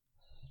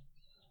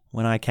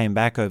 When I came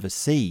back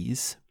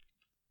overseas,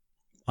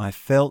 I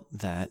felt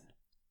that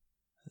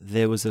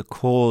there was a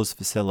cause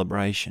for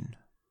celebration.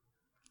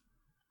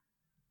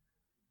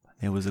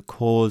 There was a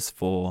cause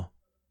for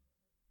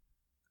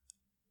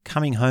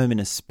coming home in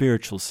a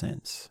spiritual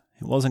sense.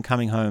 It wasn't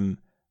coming home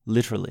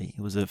literally.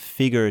 It was a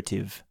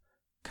figurative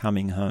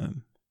coming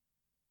home.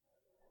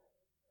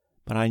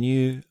 But I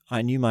knew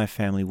my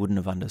family wouldn't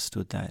have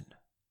understood that.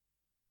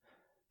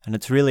 And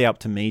it's really up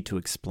to me to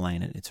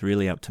explain it. It's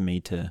really up to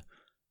me to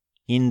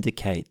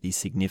indicate the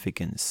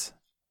significance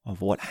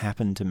of what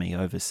happened to me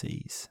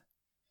overseas.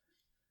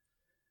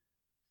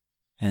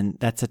 And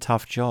that's a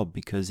tough job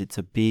because it's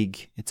a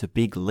big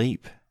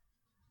leap.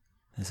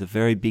 There's a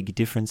very big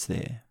difference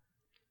there.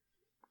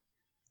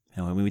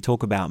 And when we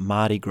talk about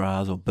Mardi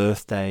Gras or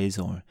birthdays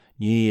or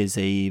New Year's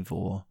Eve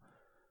or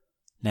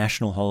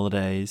national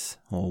holidays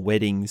or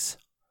weddings,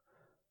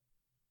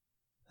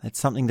 that's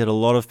something that a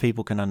lot of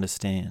people can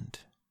understand.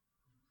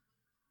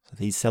 So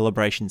these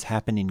celebrations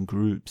happen in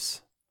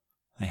groups.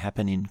 They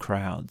happen in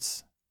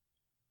crowds.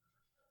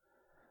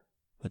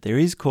 But there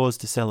is cause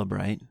to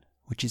celebrate,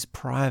 which is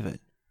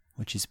private,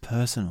 which is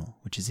personal,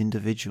 which is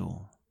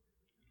individual.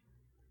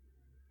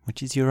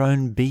 which is your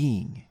own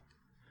being.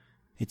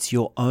 It's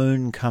your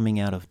own coming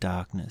out of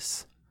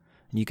darkness.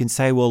 And you can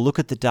say, well, look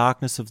at the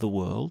darkness of the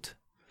world.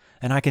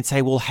 And I can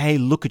say, well, hey,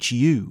 look at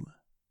you.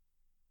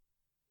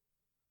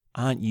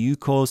 Aren't you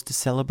cause to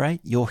celebrate?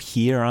 You're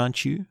here,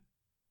 aren't you?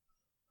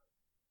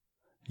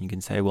 You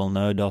can say, well,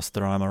 no,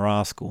 Doster, I'm a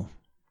rascal.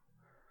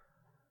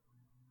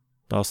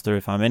 Doster,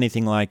 if I'm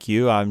anything like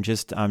you, I'm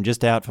just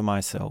out for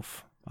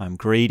myself. I'm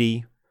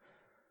greedy.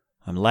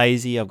 I'm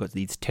lazy. I've got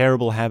these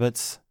terrible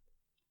habits.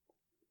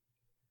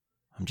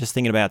 I'm just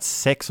thinking about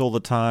sex all the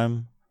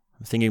time.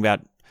 I'm thinking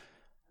about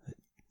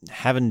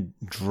having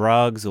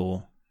drugs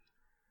or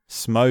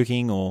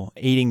smoking or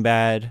eating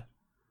bad.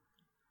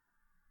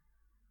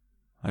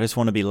 I just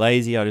want to be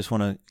lazy. I just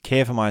want to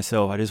care for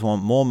myself. I just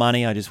want more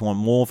money. I just want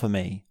more for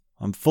me.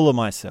 I'm full of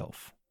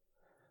myself.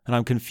 And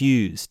I'm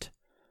confused.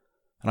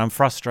 And I'm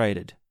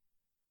frustrated.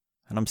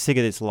 And I'm sick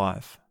of this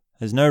life.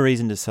 There's no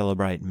reason to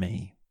celebrate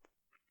me.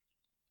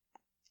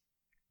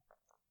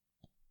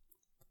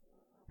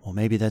 Well,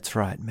 maybe that's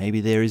right.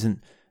 Maybe there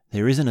isn't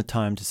a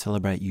time to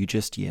celebrate you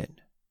just yet.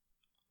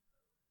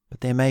 But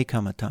there may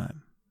come a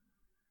time.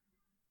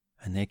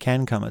 And there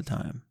can come a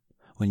time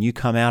when you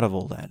come out of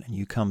all that and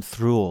you come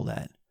through all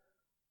that.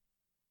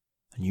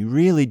 And you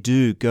really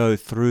do go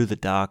through the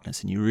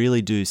darkness and you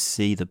really do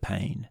see the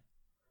pain.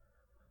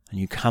 And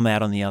you come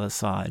out on the other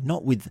side,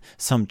 not with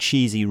some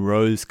cheesy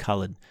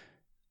rose-colored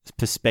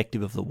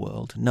perspective of the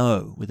world.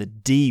 No, with a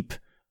deep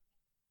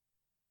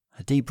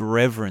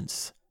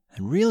reverence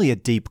and really a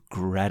deep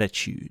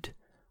gratitude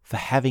for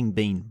having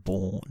been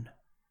born.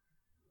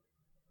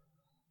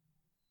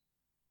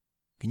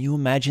 Can you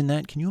imagine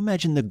that? Can you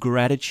imagine the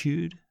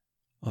gratitude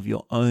of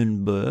your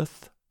own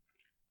birth?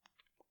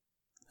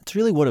 It's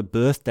really what a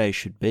birthday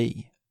should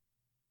be.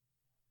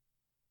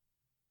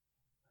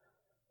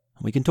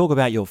 We can talk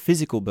about your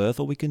physical birth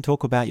or we can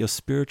talk about your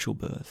spiritual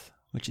birth,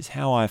 which is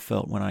how I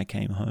felt when I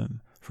came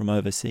home from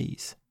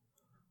overseas.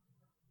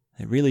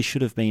 It really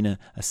should have been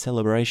a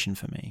celebration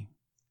for me.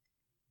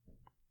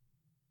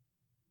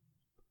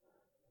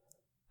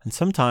 And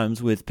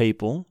sometimes with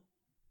people,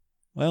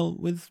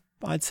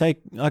 I'd say,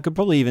 I could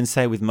probably even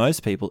say with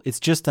most people, it's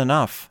just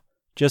enough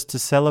just to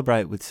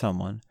celebrate with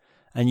someone.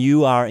 And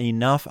you are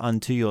enough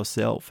unto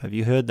yourself. Have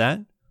you heard that?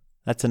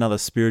 That's another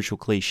spiritual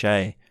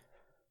cliche.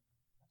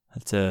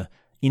 That's an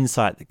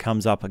insight that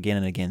comes up again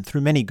and again through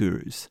many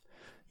gurus.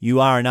 You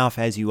are enough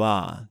as you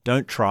are.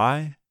 Don't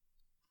try.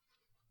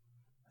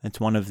 It's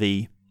one of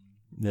the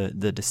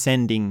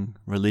descending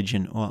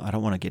religion. Well, I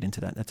don't want to get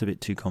into that. That's a bit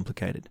too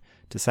complicated.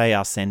 To say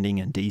ascending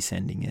and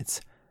descending,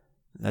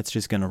 that's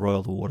just going to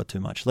roil the water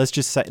too much. Let's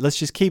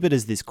just keep it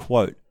as this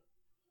quote,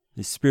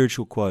 this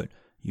spiritual quote.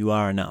 You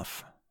are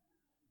enough.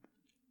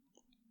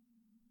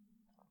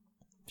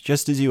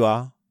 Just as you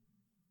are,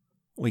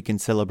 we can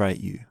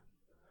celebrate you,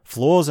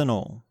 flaws and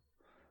all.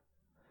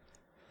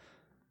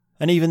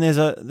 And even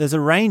there's a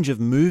range of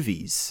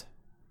movies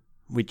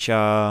which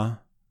are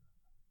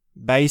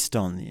based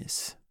on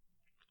this.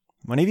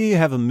 Whenever you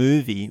have a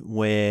movie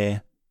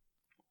where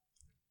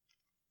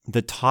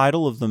the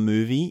title of the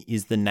movie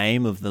is the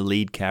name of the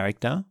lead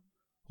character,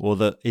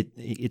 or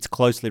it's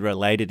closely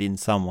related in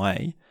some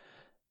way,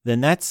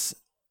 then that's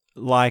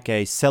like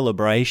a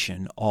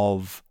celebration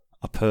of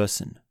a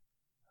person.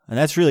 And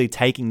that's really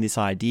taking this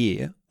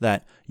idea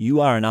that you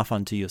are enough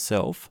unto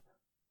yourself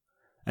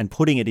and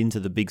putting it into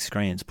the big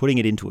screens, putting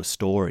it into a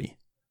story.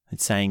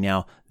 It's saying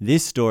now,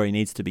 this story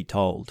needs to be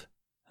told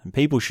and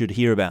people should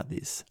hear about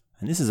this.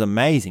 And this is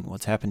amazing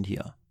what's happened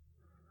here.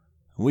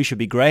 And we should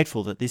be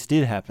grateful that this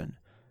did happen.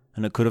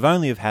 And it could have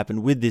only have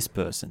happened with this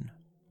person.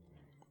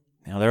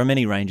 Now, there are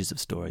many ranges of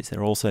stories. There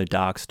are also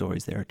dark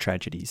stories. There are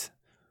tragedies.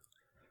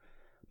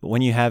 But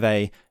when you have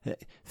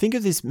think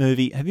of this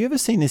movie. Have you ever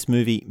seen this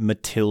movie,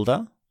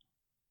 Matilda?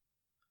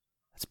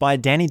 It's by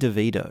Danny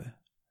DeVito.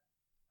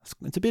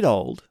 It's a bit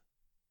old.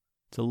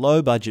 It's a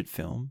low-budget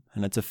film,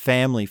 and it's a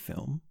family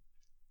film.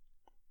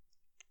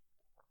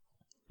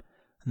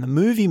 And the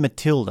movie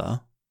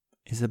Matilda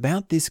is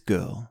about this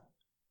girl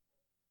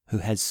who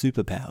has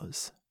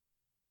superpowers.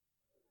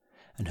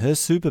 And her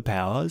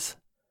superpowers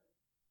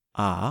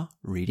are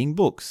reading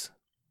books.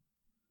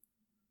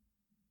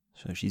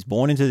 So she's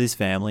born into this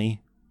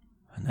family,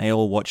 and they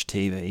all watch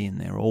TV, and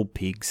they're all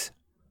pigs,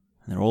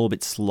 and they're all a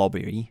bit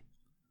slobbery.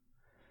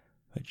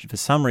 But for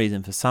some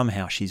reason,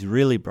 somehow, she's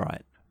really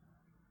bright.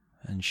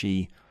 And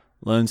she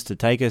learns to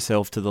take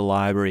herself to the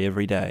library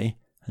every day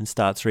and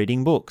starts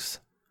reading books.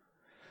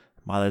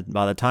 By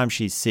the time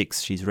she's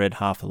 6, she's read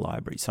half the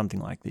library, something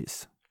like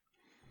this.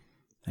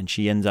 And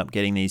she ends up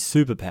getting these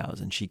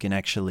superpowers, and she can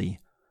actually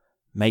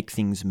make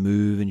things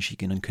move, and she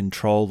can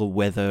control the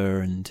weather,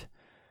 and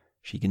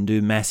she can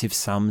do massive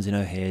sums in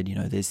her head. You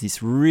know, there's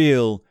this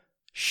real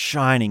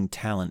shining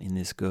talent in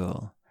this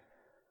girl.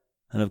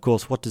 And of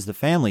course, what does the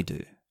family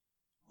do?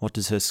 What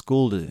does her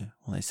school do?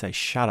 Well, they say,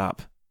 shut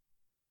up.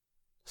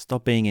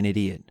 Stop being an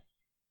idiot.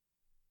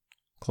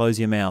 Close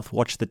your mouth.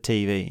 Watch the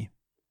TV.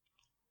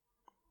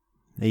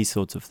 These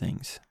sorts of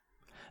things.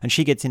 And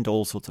she gets into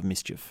all sorts of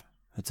mischief.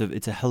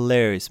 It's a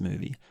hilarious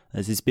movie.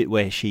 There's this bit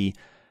where she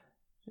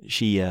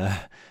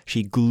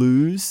she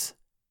glues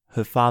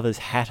her father's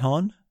hat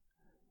on.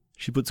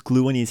 She puts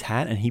glue on his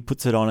hat and he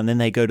puts it on, and then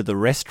they go to the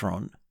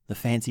restaurant, the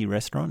fancy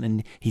restaurant,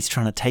 and he's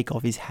trying to take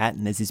off his hat,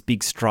 and there's this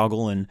big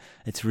struggle, and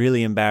it's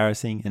really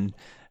embarrassing, and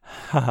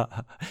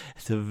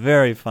it's a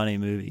very funny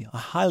movie. I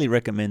highly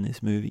recommend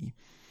this movie.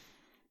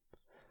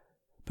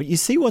 But you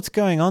see what's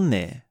going on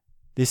there?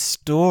 This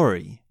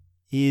story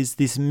is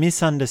this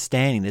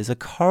misunderstanding. There's a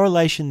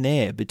correlation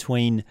there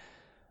between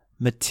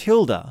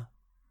Matilda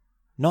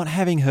not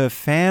having her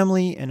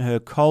family and her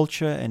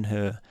culture and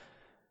her,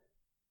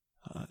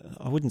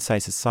 I wouldn't say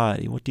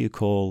society, what do you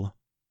call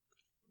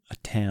a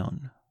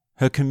town?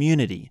 Her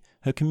community.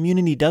 Her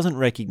community doesn't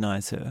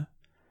recognize her.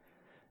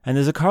 And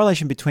there's a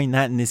correlation between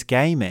that and this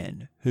gay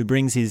man who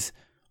brings his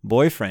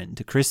boyfriend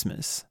to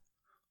Christmas,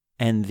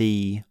 and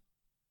the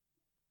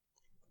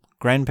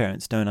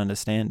grandparents don't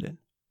understand it.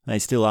 They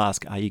still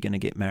ask, are you going to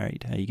get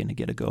married? Are you going to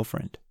get a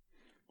girlfriend?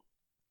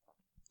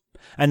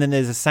 And then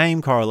there's the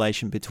same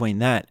correlation between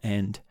that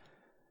and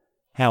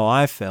how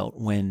I felt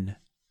when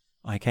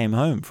I came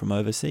home from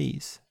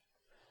overseas.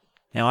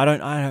 Now, I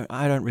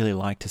don't really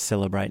like to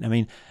celebrate. I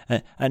mean,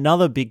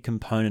 another big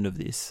component of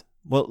this.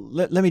 Well,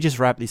 let me just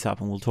wrap this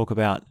up, and we'll talk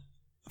about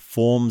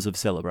forms of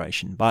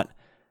celebration. But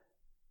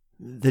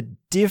the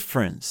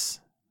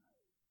difference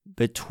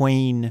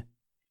between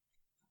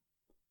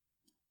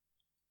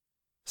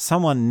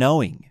someone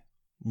knowing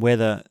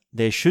whether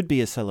there should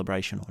be a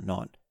celebration or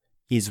not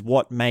is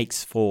what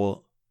makes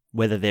for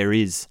whether there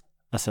is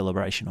a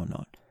celebration or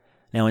not.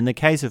 Now, in the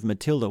case of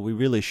Matilda, we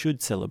really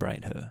should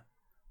celebrate her.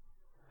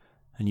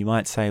 And you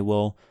might say,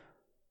 well,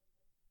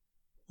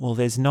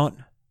 there's not...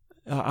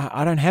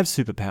 I don't have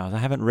superpowers. I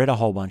haven't read a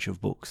whole bunch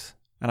of books.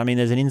 And I mean,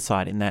 there's an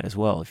insight in that as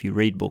well. If you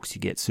read books,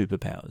 you get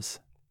superpowers.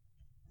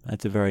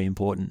 That's a very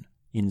important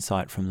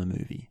insight from the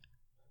movie.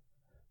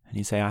 And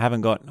you say,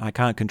 I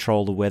can't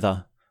control the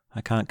weather.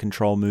 I can't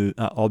control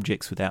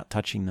objects without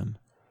touching them.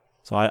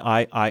 So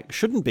I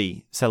shouldn't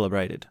be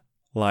celebrated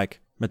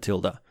like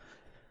Matilda.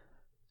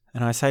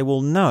 And I say,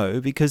 well,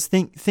 no, because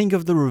think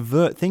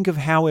of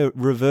how we're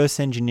reverse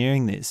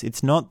engineering this.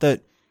 It's not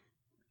that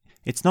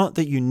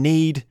you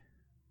need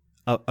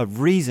a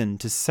reason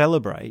to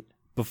celebrate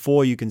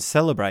before you can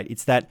celebrate.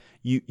 It's that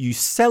you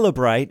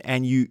celebrate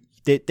and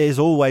there's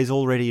always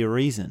already a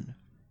reason.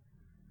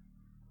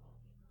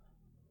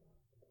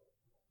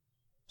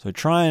 So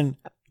try and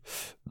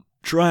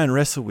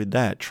wrestle with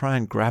that. Try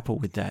and grapple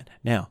with that.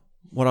 Now,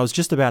 what I was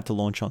just about to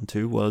launch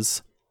onto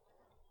was,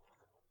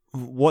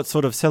 what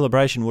sort of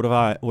celebration would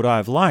I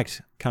have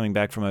liked coming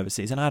back from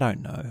overseas? And I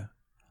don't know.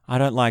 I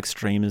don't like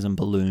streamers and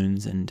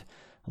balloons and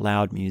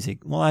loud music.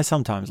 Well, I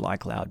sometimes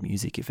like loud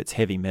music if it's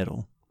heavy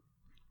metal.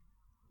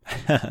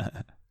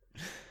 And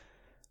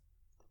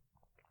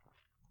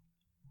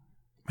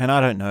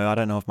I don't know. I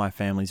don't know if my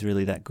family's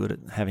really that good at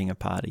having a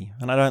party.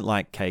 And I don't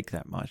like cake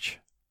that much.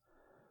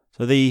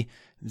 So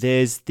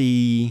there's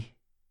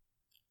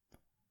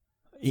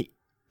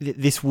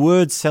this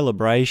word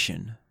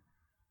celebration.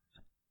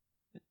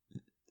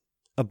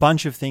 A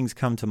bunch of things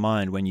come to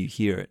mind when you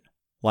hear it,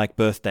 like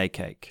birthday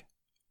cake.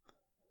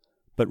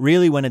 But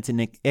really, when it's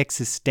an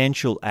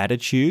existential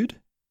attitude,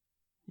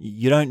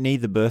 you don't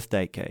need the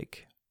birthday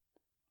cake.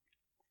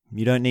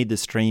 You don't need the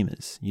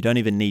streamers. You don't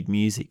even need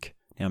music.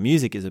 Now,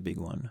 music is a big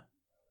one.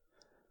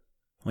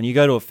 When you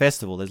go to a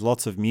festival, there's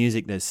lots of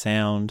music, there's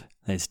sound,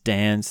 there's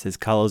dance, there's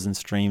colours and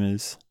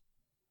streamers.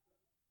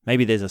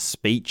 Maybe there's a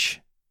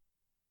speech.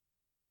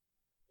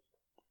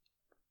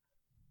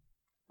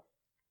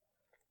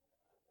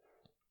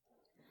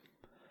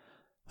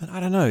 But I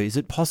don't know, is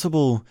it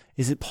possible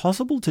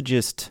to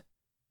just,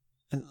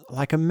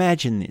 like,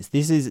 imagine this.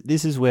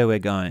 This is where we're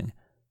going.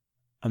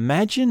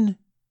 Imagine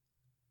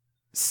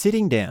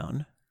sitting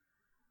down,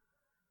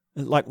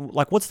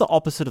 like what's the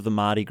opposite of the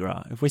Mardi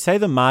Gras? If we say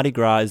the Mardi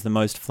Gras is the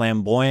most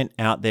flamboyant,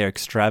 out there,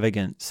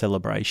 extravagant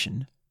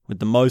celebration with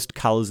the most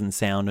colours and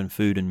sound and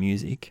food and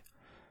music,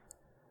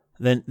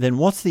 then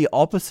what's the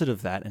opposite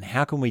of that, and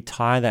how can we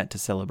tie that to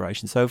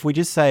celebration? So if we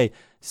just say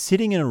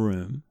sitting in a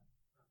room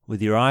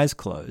with your eyes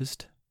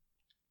closed,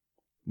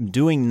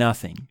 doing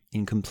nothing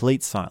in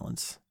complete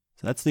silence.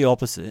 So that's the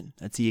opposite.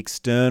 That's the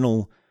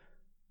external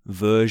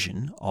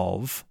version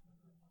of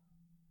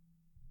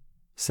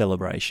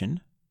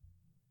celebration.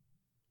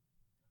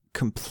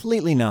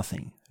 Completely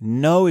nothing.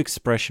 No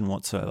expression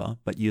whatsoever,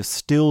 but you're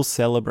still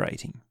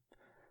celebrating.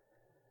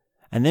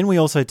 And then we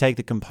also take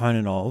the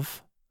component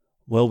of,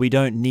 well, we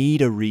don't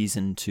need a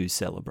reason to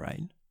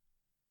celebrate.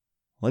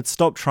 Let's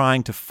stop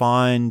trying to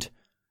find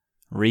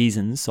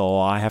reasons,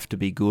 or I have to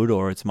be good,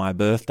 or it's my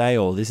birthday,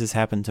 or this has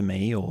happened to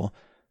me, or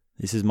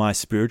this is my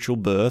spiritual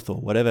birth, or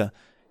whatever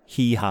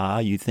hee-ha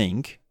you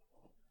think.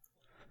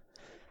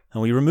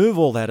 And we remove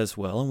all that as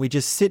well, and we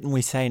just sit and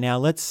we say, now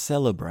let's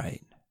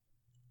celebrate.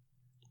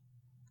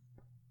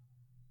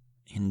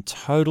 In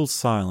total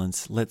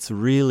silence, let's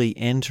really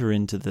enter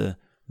into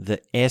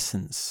the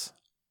essence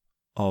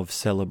of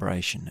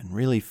celebration and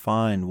really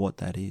find what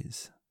that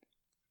is.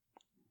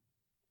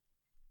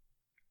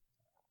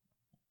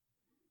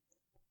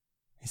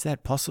 Is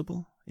that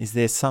possible? Is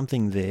there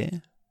something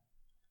there?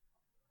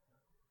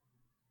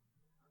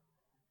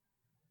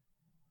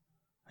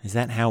 Is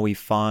that how we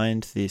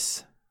find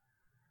this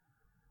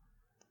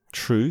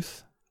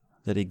truth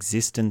that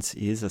existence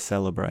is a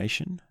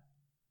celebration?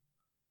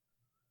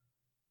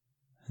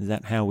 Is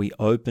that how we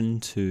open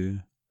to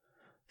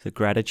the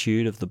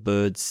gratitude of the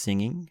birds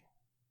singing?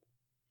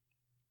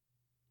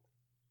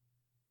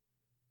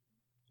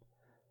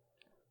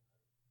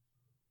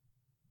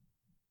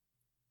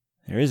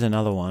 There is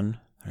another one.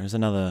 There is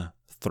another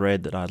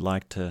thread that I'd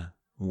like to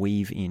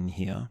weave in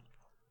here.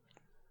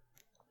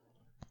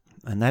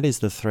 And that is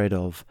the thread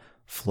of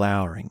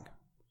flowering.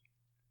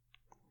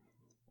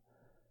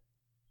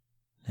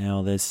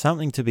 Now, there's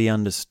something to be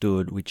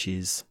understood, which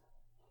is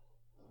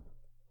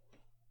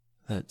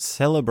that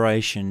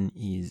celebration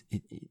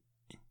it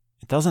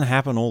doesn't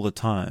happen all the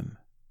time.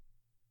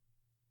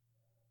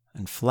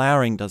 And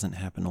flowering doesn't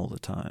happen all the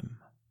time.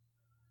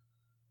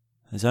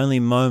 There's only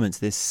moments,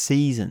 there's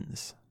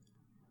seasons.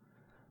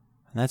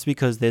 And that's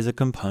because there's a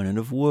component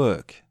of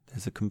work.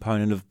 There's a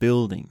component of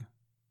building.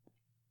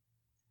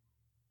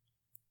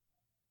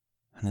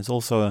 And there's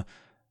also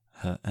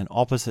an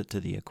opposite to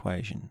the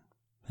equation.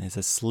 There's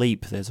a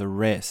sleep, there's a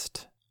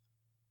rest.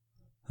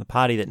 The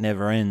party that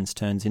never ends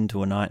turns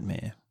into a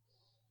nightmare.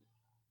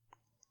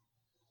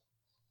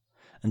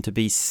 And to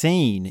be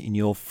seen in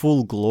your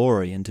full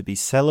glory and to be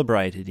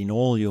celebrated in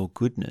all your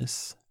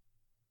goodness,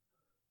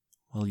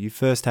 well, you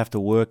first have to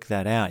work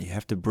that out. You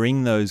have to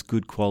bring those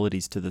good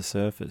qualities to the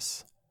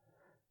surface.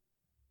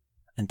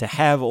 And to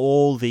have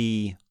all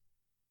the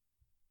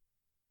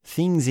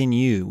things in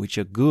you which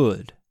are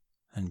good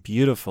and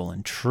beautiful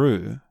and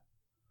true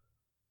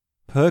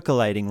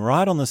percolating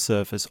right on the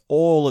surface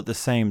all at the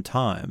same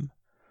time,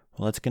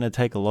 well, that's going to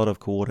take a lot of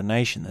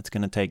coordination. That's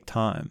going to take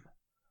time.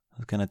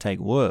 It's going to take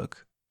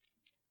work.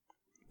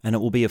 And it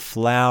will be a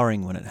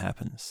flowering when it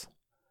happens.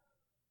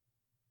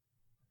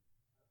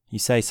 You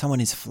say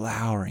someone is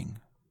flowering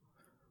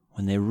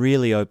when they're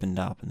really opened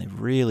up and they've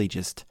really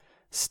just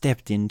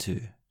stepped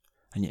into.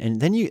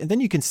 And then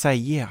you can say,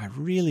 yeah, I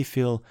really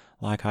feel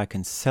like I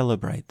can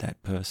celebrate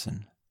that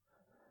person.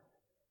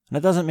 And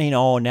it doesn't mean,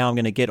 oh, now I'm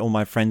going to get all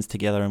my friends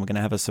together and we're going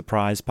to have a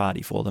surprise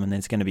party for them and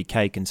there's going to be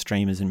cake and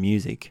streamers and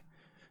music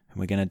and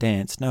we're going to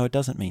dance. No, it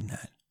doesn't mean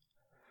that.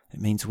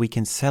 It means we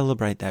can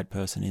celebrate that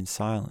person in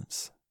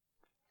silence.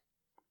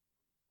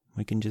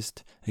 We can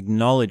just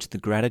acknowledge the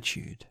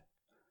gratitude.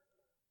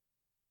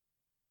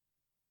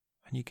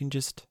 And you can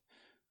just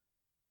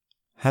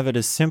have it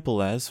as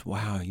simple as,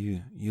 wow,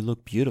 you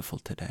look beautiful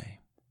today.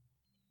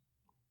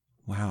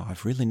 Wow,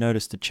 I've really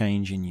noticed a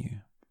change in you.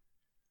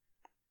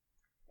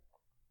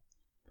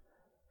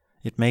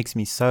 It makes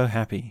me so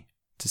happy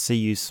to see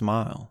you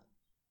smile.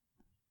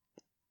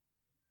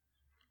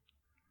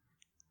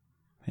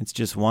 It's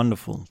just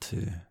wonderful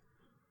to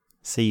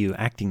see you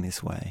acting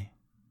this way.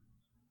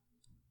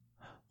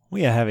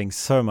 We are having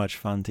so much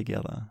fun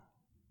together.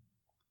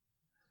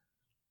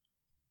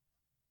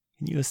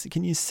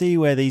 Can you see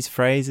where these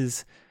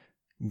phrases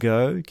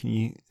go? Can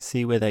you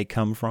see where they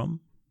come from?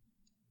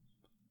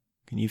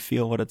 Can you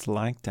feel what it's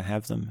like to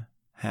have them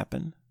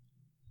happen?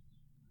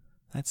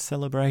 That's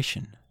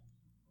celebration.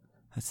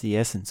 That's the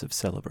essence of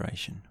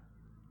celebration.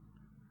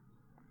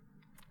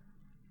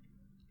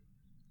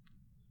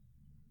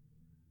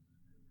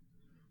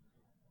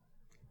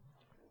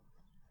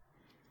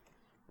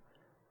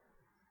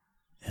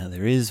 Now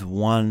there is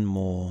one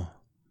more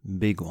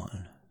big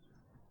one.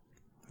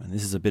 And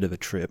this is a bit of a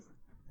trip.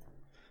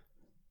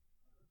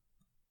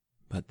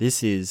 But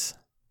this is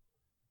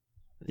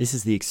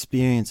the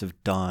experience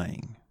of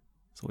dying.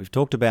 So we've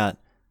talked about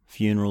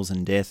funerals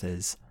and death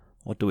as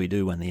what do we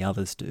do when the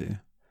others do?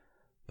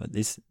 But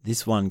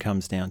this one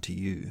comes down to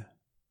you.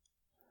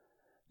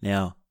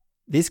 Now,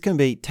 this can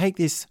be, take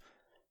this,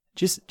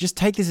 just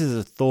take this as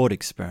a thought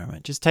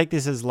experiment. Just take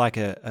this as like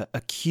a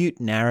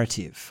cute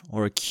narrative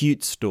or a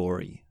cute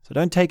story. So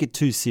don't take it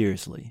too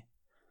seriously.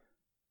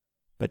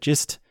 But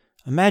just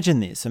imagine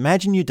this.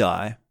 Imagine you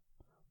die.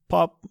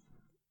 Pop.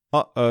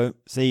 Uh-oh.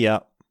 See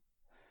ya.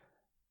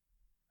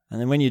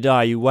 And then when you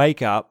die, you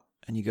wake up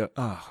and you go,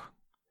 oh,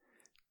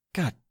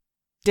 God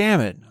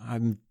damn it.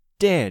 I'm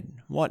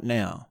dead. What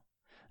now?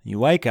 And you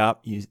wake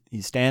up, you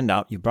stand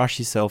up, you brush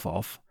yourself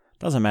off.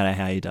 Doesn't matter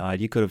how you died.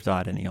 You could have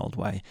died any old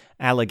way.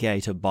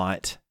 Alligator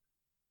bite.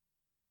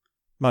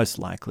 Most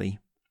likely.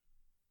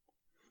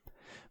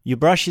 You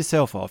brush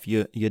yourself off,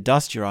 you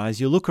dust your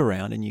eyes, you look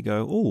around and you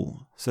go,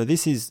 oh, so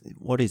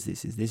what is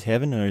this? Is this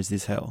heaven or is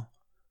this hell?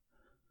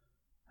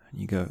 And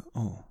you go,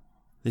 oh,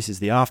 this is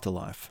the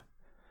afterlife.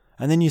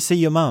 And then you see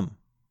your mum.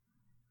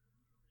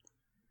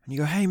 And you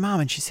go, hey, mum.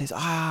 And she says,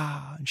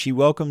 and she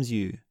welcomes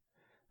you.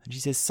 And she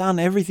says, son,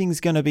 everything's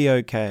going to be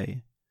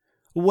okay.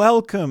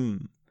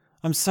 Welcome.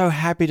 I'm so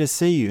happy to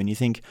see you. And you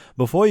think,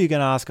 before you're going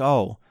to ask,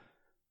 oh,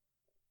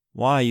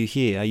 why are you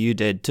here? Are you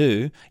dead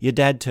too? Your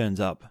dad turns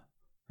up.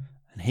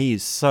 And he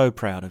is so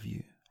proud of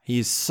you. He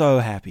is so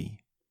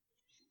happy.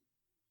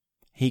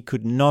 He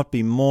could not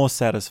be more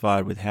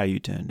satisfied with how you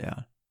turned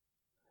out.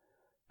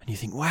 And you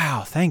think,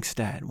 wow, thanks,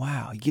 Dad.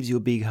 Wow. He gives you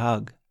a big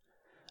hug.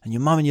 and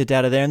your mum and your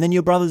dad are there, and then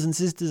your brothers and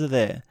sisters are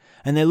there,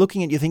 and they're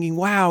looking at you thinking,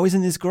 wow,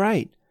 isn't this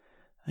great?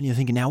 And you're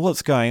thinking, now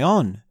what's going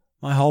on?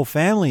 My whole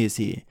family is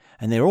here,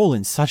 and they're all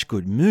in such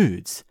good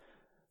moods.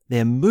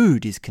 Their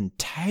mood is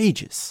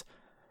contagious.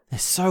 They're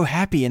so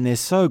happy and they're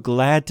so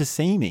glad to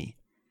see me.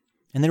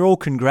 And they're all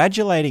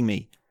congratulating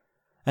me.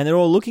 And they're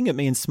all looking at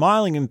me and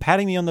smiling and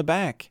patting me on the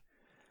back.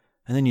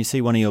 And then you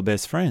see one of your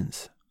best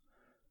friends.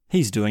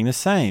 He's doing the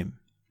same.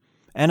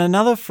 And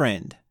another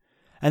friend.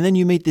 And then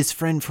you meet this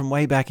friend from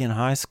way back in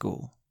high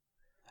school.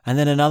 And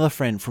then another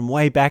friend from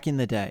way back in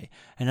the day.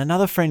 And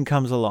another friend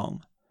comes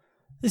along.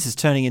 This is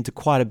turning into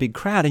quite a big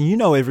crowd, and you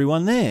know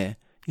everyone there.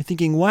 You're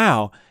thinking,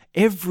 wow,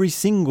 every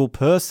single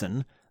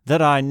person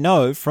that I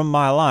know from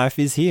my life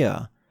is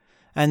here.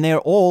 And they're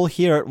all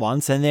here at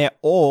once, and they're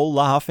all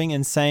laughing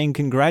and saying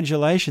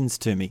congratulations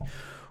to me.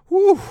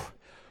 Whew,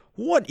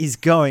 what is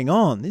going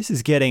on? This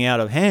is getting out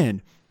of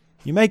hand.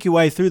 You make your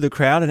way through the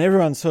crowd, and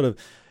everyone's sort of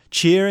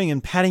cheering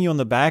and patting you on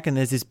the back, and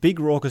there's this big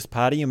raucous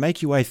party. You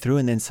make your way through,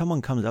 and then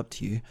someone comes up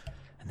to you,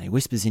 and they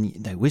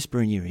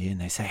whisper in your ear,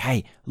 and they say,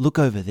 hey, look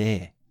over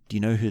there. Do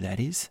you know who that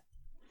is?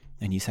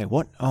 And you say,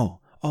 what?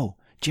 Oh,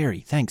 Jerry,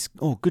 thanks.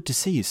 Oh, good to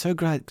see you. So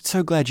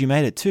glad you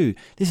made it too.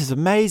 This is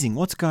amazing.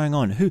 What's going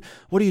on?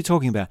 What are you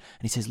talking about?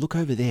 And he says, look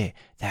over there.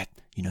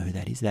 You know who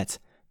that is?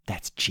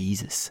 That's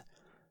Jesus.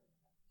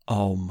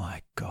 Oh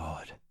my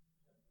God.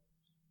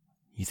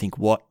 You think,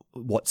 what?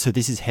 So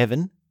this is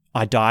heaven?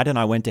 I died and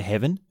I went to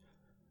heaven?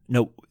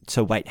 No,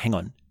 so wait, hang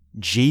on.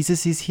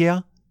 Jesus is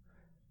here?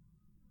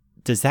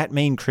 Does that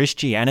mean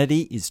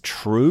Christianity is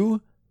true?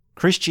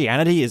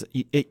 Christianity is,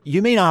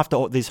 you mean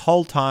after this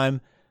whole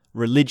time,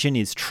 religion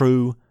is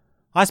true?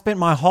 I spent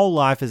my whole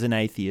life as an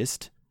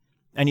atheist,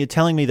 and you're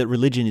telling me that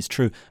religion is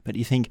true. But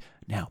you think,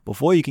 now,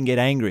 before you can get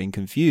angry and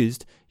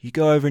confused, you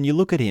go over and you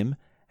look at him,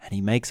 and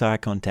he makes eye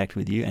contact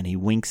with you, and he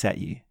winks at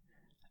you.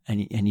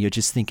 And you're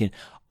just thinking,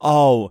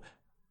 oh,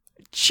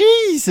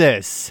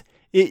 Jesus!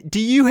 Do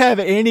you have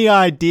any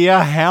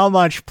idea how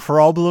much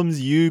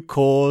problems you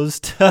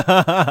caused?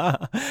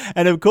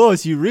 And of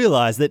course, you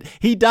realize that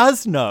he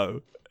does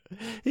know.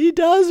 He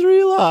does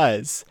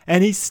realize.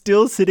 And he's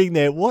still sitting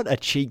there. What a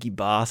cheeky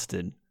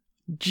bastard.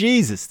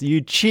 Jesus, you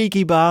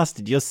cheeky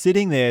bastard. You're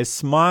sitting there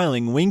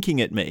smiling,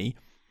 winking at me,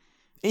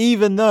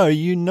 even though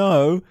you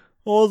know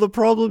all the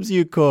problems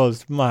you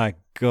caused. My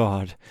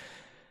God.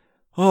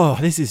 Oh,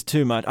 this is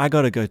too much. I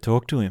got to go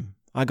talk to him.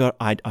 I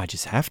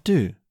just have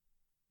to.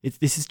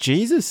 This is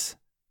Jesus.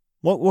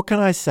 What can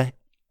I say?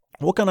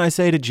 What can I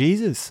say to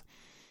Jesus?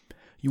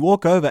 You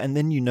walk over and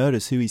then you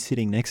notice who he's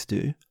sitting next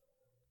to.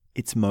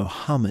 It's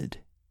Mohammed.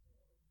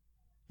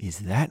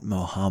 Is that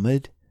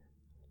Mohammed?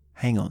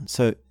 Hang on.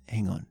 So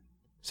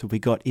we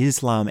got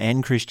Islam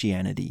and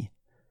Christianity,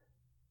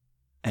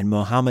 and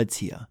Mohammed's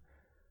here.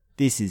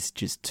 This is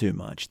just too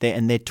much.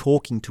 They're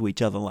talking to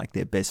each other like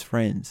they're best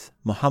friends.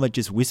 Mohammed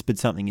just whispered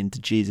something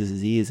into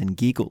Jesus' ears and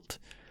giggled.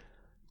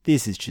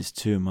 This is just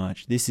too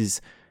much. This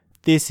is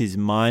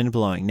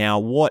mind-blowing.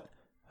 Now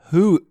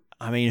who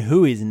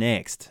is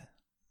next?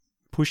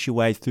 Push your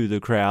way through the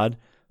crowd,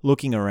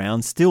 looking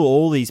around, still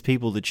all these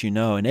people that you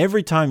know, and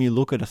every time you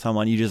look at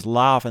someone, you just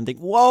laugh and think,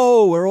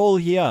 whoa, we're all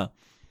here.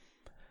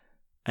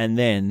 And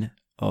then,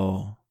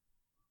 the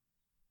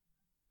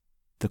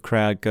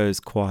crowd goes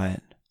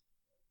quiet,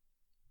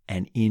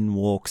 and in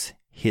walks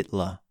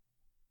Hitler.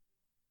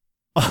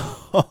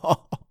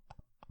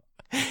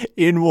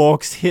 In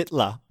walks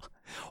Hitler.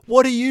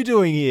 What are you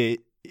doing here?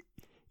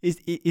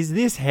 Is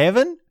this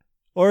heaven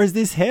or is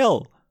this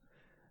hell?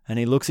 And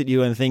he looks at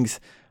you and thinks,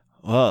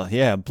 well,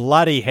 yeah,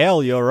 bloody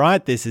hell, you're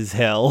right, this is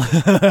hell.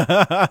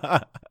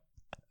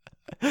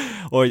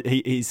 Or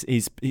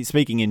he's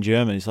speaking in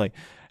German. He's like,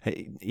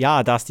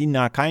 ja, das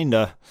ist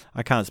kinda.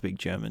 I can't speak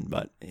German,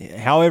 but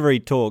however he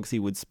talks, he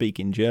would speak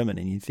in German.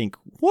 And you think,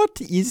 what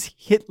is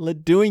Hitler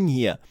doing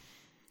here?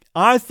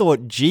 I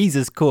thought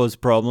Jesus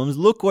caused problems.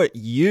 Look what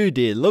you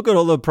did. Look at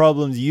all the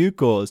problems you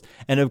caused.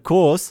 And of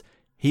course,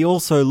 he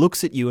also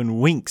looks at you and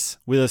winks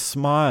with a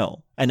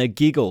smile and a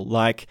giggle,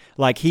 like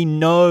he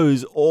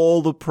knows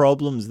all the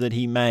problems that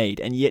he made,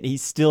 and yet he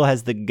still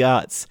has the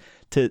guts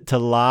to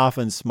laugh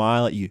and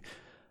smile at you.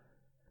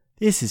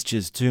 This is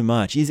just too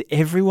much. Is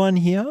everyone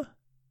here?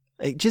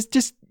 Just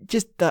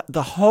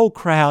the whole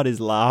crowd is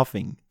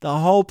laughing. The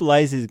whole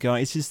place is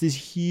going. It's just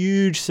this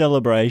huge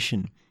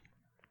celebration.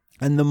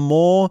 And the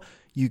more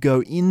you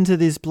go into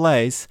this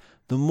place,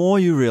 the more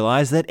you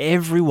realize that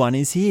everyone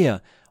is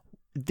here.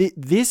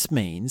 This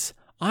means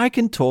I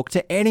can talk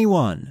to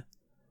anyone.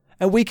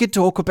 And we could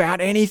talk about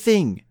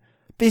anything.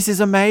 This is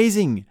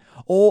amazing.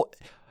 Or,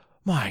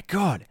 my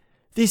God,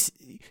 this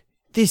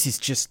is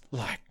just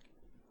like,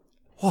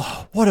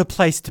 oh, what a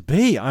place to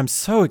be. I'm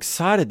so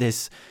excited.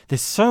 There's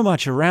so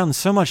much around,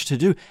 so much to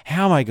do.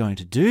 How am I going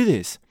to do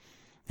this?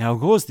 Now, of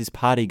course, this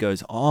party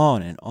goes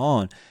on,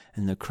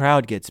 and the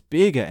crowd gets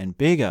bigger and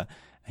bigger,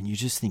 and you're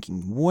just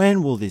thinking,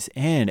 when will this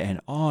end? And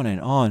on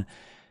and on.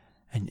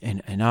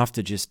 And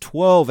after just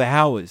 12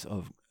 hours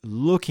of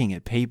looking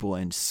at people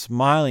and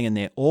smiling, and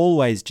they're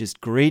always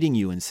just greeting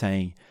you and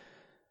saying,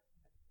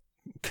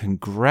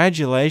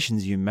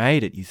 congratulations, you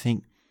made it, you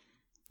think,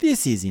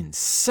 this is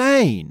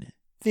insane.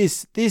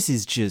 This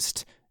is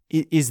just,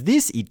 is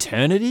this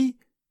eternity?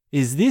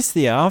 Is this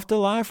the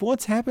afterlife?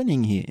 What's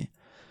happening here?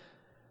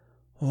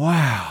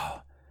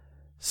 Wow.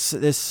 So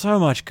there's so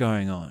much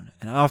going on.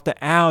 And after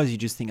hours, you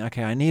just think,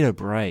 okay, I need a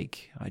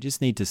break. I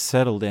just need to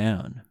settle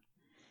down.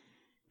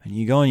 And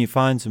you go and you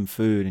find some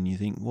food and you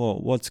think, whoa,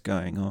 what's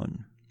going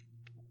on?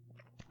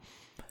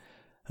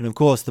 And of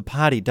course, the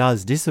party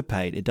does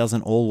dissipate. It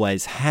doesn't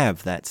always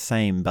have that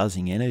same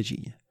buzzing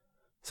energy.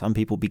 Some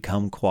people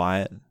become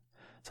quiet.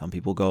 Some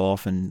people go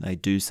off and they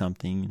do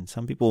something. And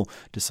some people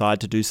decide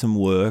to do some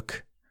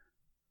work.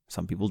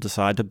 Some people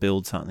decide to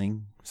build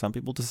something. Some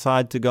people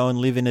decide to go and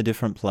live in a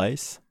different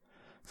place.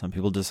 Some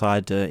people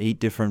decide to eat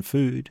different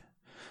food.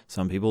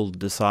 Some people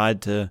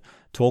decide to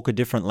talk a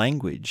different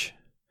language.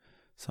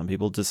 Some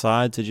people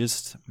decide to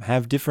just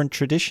have different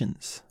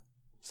traditions.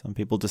 Some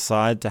people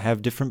decide to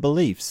have different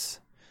beliefs.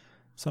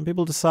 Some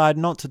people decide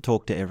not to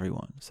talk to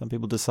everyone. Some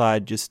people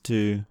decide just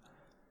to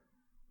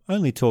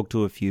only talk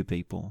to a few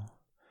people.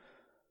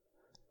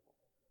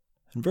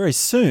 And very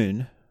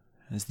soon,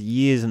 as the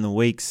years and the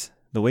weeks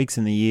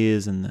and the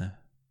years and the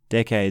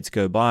decades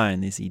go by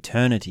in this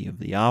eternity of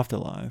the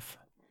afterlife,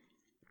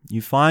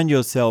 you find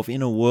yourself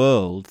in a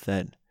world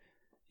that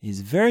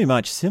is very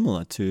much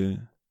similar to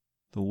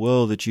the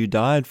world that you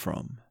died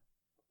from.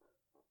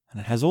 And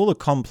it has all the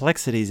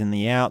complexities and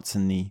the outs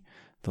and the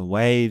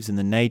waves and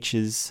the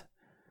natures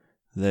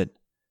that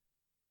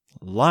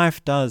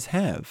life does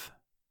have.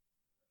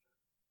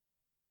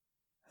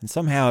 And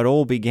somehow it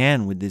all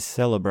began with this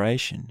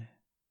celebration,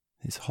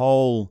 this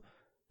whole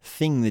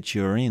thing that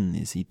you're in,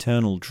 this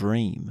eternal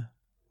dream,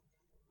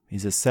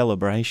 is a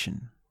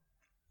celebration.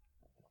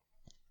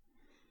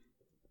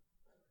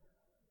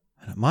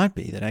 And it might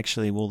be that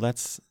actually, well,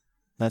 that's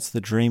the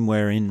dream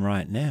we're in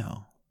right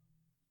now.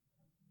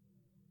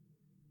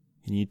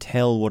 Can you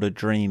tell what a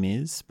dream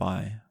is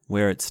by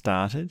where it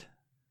started?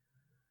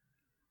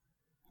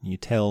 Can you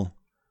tell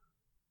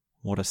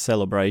what a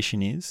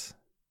celebration is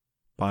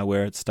by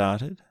where it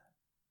started?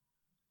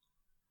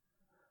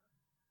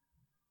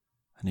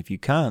 And if you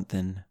can't,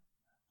 then,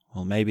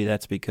 well, maybe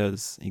that's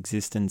because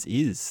existence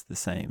is the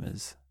same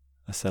as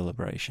a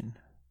celebration.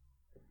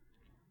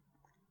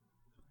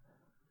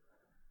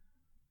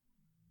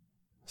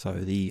 So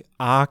the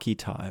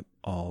archetype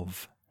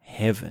of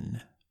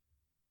heaven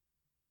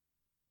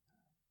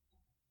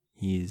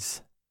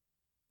is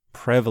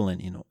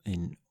prevalent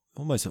in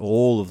almost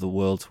all of the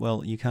world's,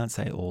 well, you can't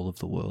say all of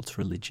the world's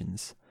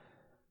religions.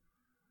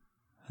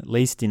 At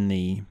least in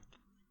the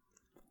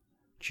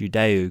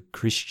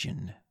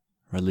Judeo-Christian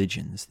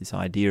religions, this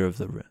idea of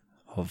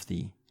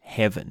the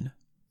heaven.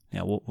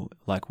 Now,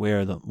 where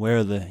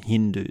are the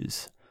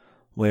Hindus?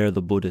 Where are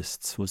the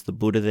Buddhists? Was the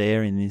Buddha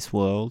there in this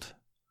world?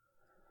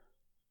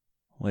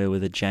 Where were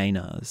the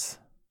Jainas?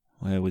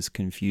 Where was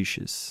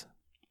Confucius?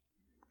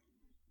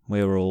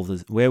 Where were all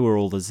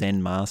the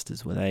Zen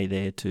masters? Were they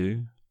there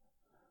too?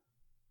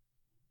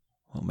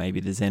 Well, maybe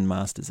the Zen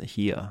masters are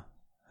here,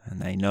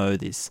 and they know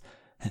this.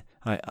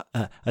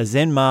 A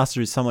Zen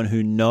master is someone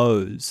who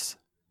knows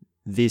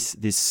this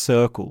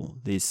circle,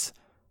 this,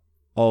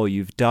 oh,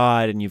 you've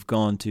died and you've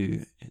gone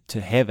to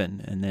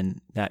heaven, and then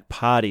that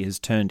party has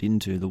turned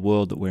into the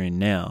world that we're in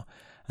now.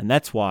 And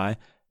that's why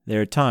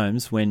there are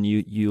times when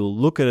you'll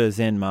look at a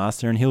Zen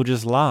master and he'll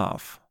just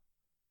laugh,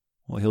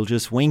 or he'll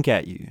just wink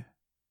at you,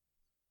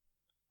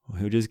 or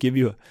he'll just give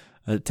you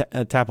a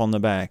tap on the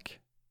back.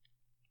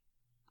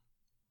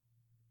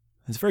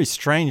 It's very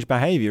strange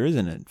behavior,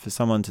 isn't it, for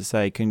someone to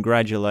say,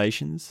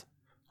 congratulations.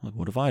 Like,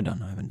 what have I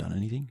done? I haven't done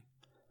anything.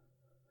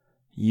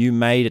 You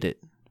made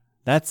it.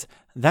 That's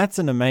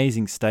an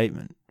amazing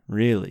statement,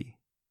 really.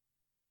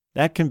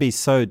 That can be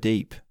so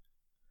deep.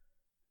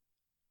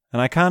 And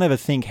I can't ever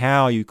think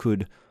how you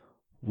could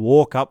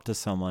walk up to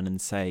someone and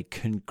say,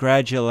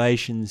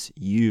 congratulations,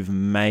 you've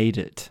made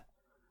it.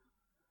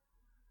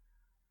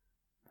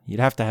 You'd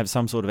have to have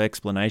some sort of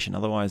explanation.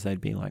 Otherwise, they'd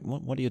be like,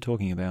 what are you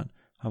talking about?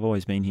 I've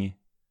always been here.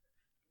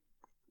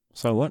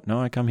 So what? No,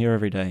 I come here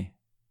every day.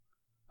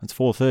 It's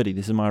 4:30.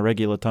 This is my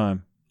regular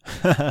time.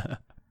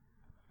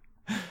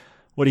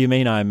 What do you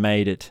mean I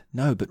made it?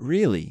 No, but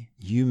really,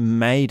 you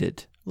made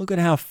it. Look at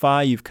how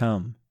far you've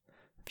come.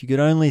 If you could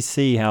only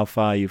see how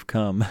far you've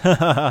come.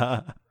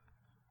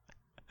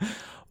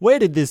 Where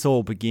did this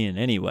all begin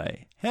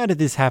anyway? How did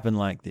this happen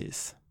like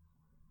this?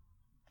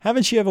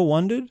 Haven't you ever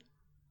wondered?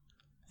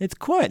 It's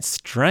quite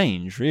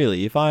strange,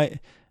 really.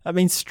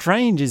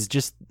 Strange is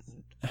just,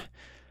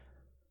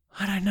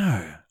 I don't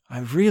know. I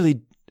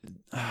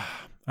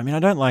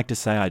don't like to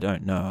say I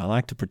don't know. I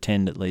like to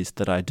pretend at least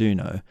that I do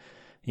know,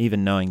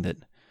 even knowing that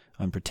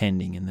I'm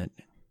pretending, and that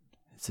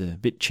it's a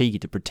bit cheeky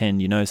to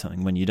pretend you know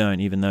something when you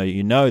don't, even though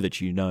you know that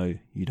you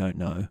don't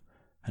know,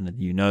 and that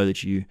you know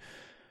that you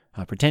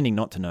are pretending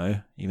not to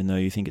know, even though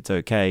you think it's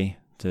okay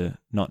to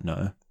not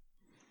know.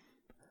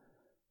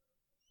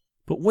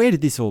 But where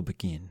did this all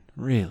begin,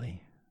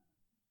 really?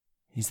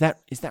 Is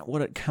that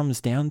what it comes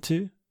down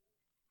to?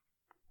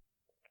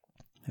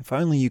 If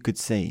only you could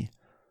see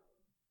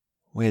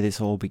where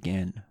this all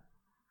began,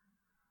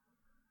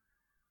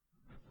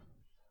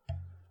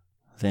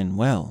 then,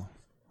 well,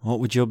 what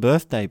would your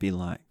birthday be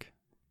like?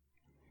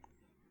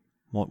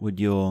 What would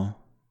your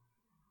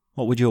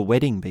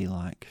wedding be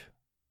like?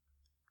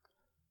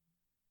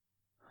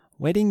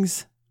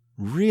 Weddings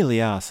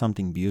really are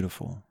something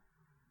beautiful.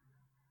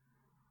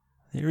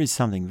 There is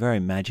something very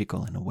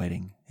magical in a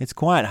wedding. It's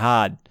quite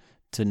hard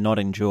to not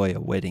enjoy a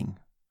wedding.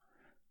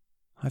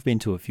 I've been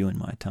to a few in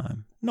my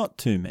time. Not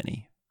too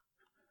many.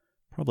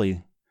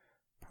 Probably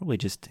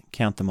just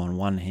count them on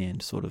one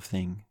hand sort of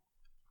thing.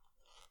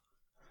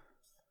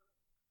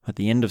 At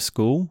the end of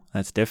school,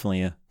 that's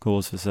definitely a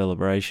cause for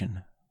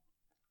celebration.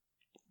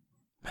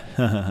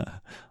 I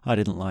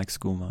didn't like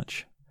school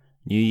much.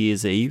 New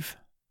Year's Eve.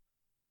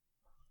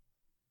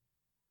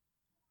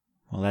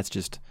 Well,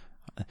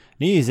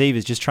 New Year's Eve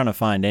is just trying to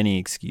find any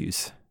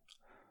excuse.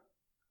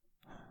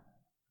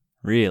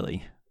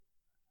 Really.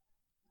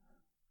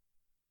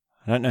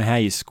 I don't know how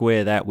you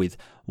square that with...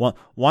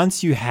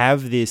 Once you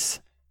have this...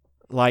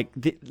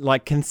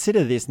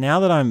 consider this. Now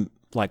that I'm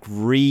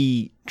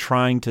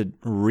trying to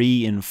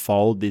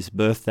re-enfold this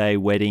birthday,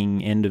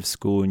 wedding, end of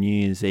school, New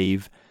Year's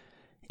Eve,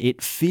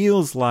 it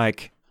feels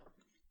like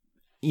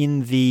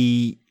in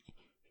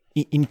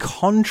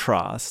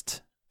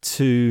contrast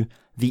to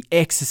the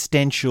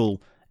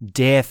existential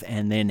death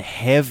and then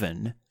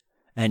heaven,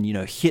 and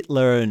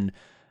Hitler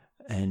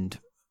and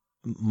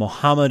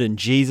Muhammad and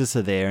Jesus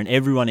are there, and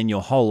everyone in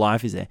your whole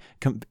life is there.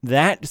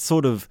 That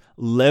sort of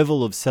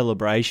level of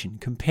celebration,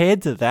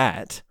 compared to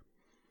that,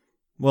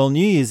 well,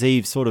 New Year's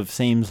Eve sort of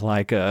seems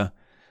like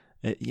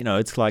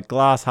it's like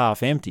glass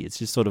half empty. It's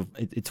just sort of,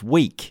 it's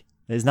weak.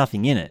 There's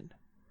nothing in it.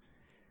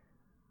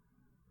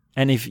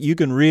 And if you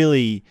can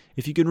really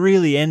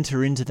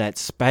enter into that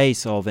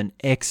space of an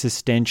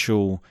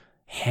existential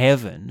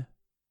heaven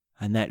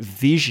and that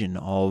vision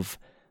of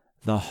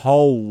the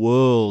whole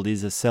world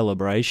is a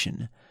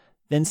celebration,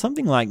 then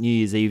something like New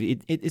Year's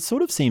Eve, it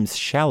sort of seems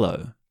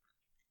shallow.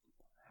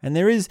 And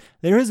there is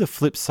a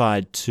flip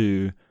side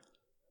to,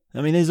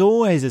 there's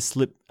always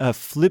a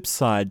flip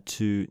side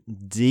to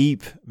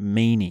deep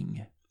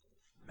meaning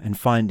and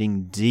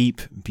finding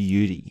deep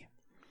beauty.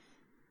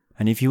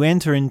 And if you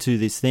enter into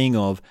this thing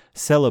of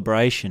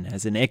celebration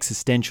as an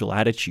existential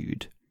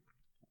attitude,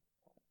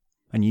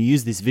 and you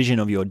use this vision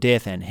of your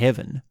death and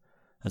heaven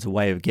as a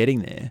way of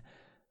getting there,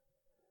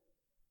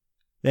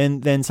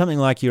 then something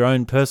like your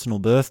own personal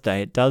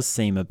birthday, it does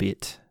seem a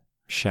bit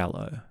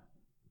shallow.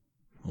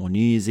 Or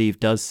New Year's Eve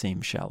does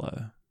seem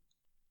shallow.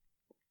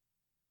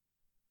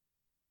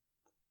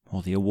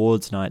 Or the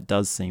awards night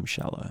does seem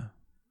shallow.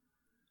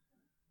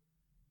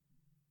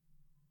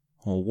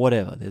 Or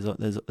whatever.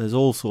 There's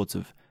all sorts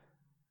of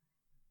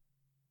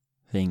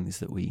things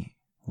that we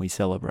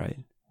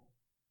celebrate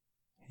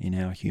in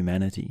our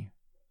humanity.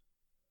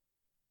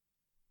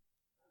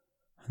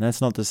 And that's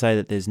not to say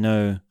that there's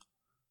no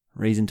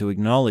reason to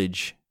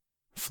acknowledge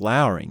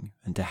flowering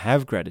and to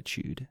have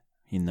gratitude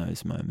in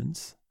those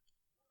moments.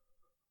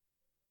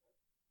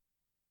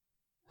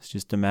 It's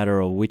just a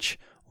matter of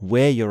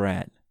where you're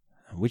at,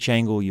 which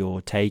angle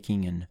you're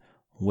taking, and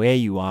where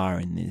you are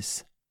in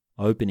this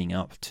opening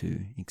up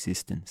to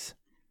existence.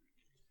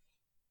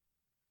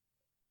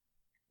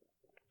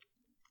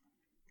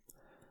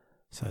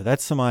 So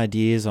that's some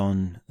ideas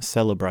on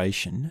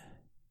celebration.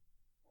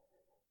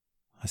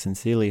 I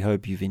sincerely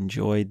hope you've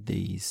enjoyed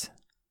these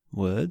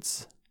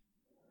words.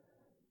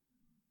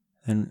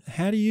 And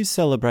how do you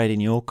celebrate in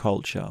your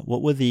culture?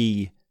 What were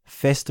the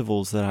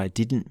festivals that I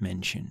didn't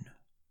mention?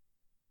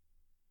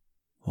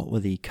 What were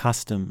the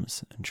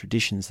customs and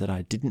traditions that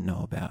I didn't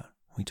know about?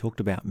 We talked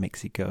about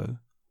Mexico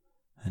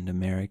and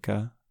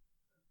America,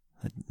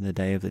 the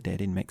Day of the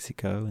Dead in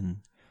Mexico and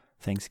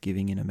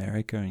Thanksgiving in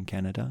America and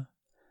Canada.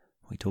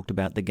 We talked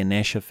about the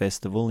Ganesha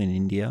festival in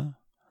India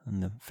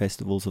and the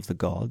festivals of the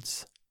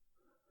gods.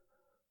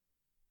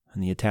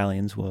 And the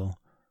Italians, well,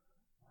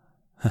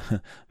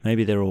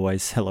 maybe they're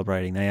always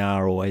celebrating. They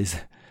are always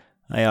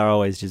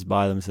just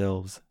by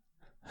themselves.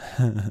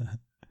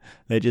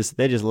 They're just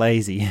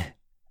lazy.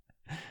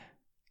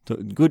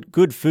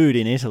 Good food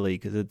in Italy,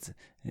 because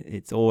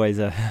it's always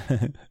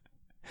a.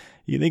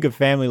 You think of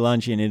family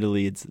lunch in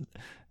Italy,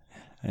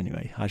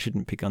 anyway. I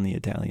shouldn't pick on the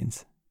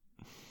Italians.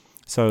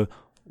 So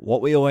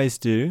what we always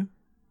do,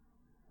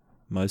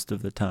 most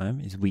of the time,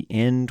 is we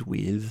end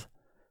with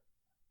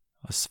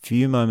a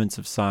few moments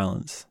of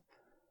silence.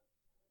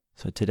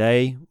 So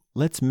today,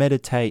 let's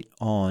meditate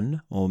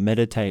on or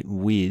meditate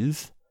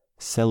with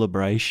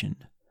celebration,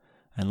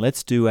 and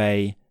let's do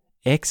a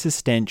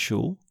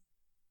existential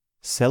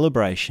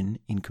celebration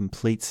in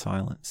complete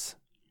silence.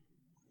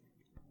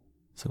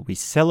 So we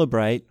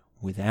celebrate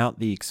without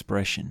the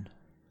expression.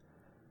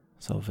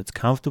 So if it's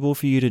comfortable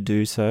for you to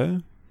do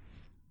so,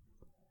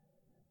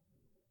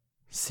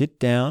 sit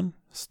down,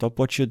 stop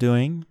what you're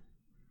doing,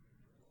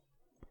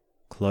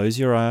 close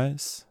your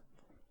eyes,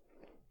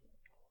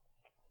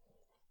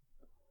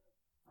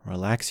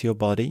 relax your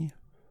body,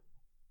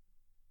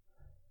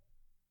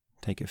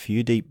 take a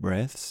few deep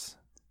breaths,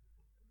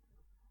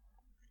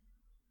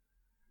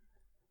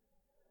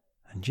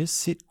 And just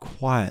sit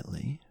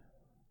quietly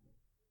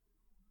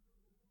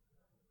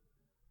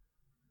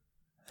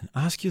and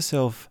ask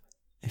yourself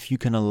if you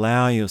can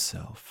allow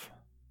yourself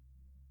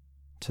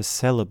to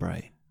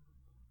celebrate.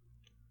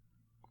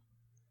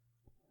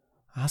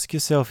 Ask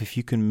yourself if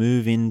you can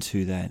move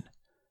into that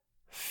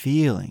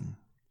feeling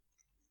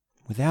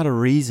without a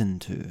reason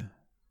to.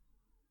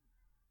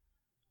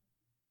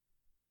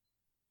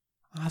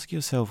 Ask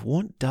yourself,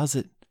 what does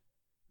it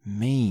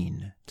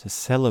mean to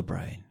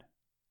celebrate?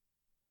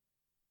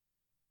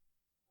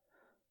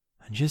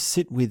 And just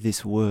sit with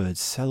this word,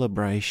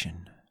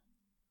 celebration.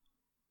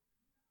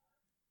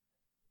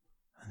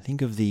 And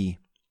think of the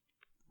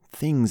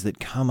things that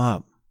come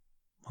up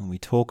when we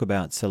talk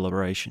about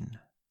celebration.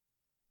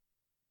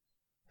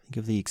 Think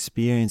of the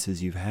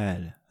experiences you've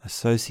had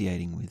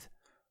associating with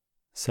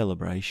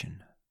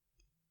celebration.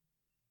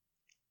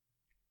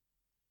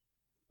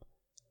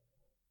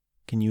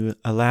 Can you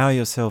allow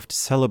yourself to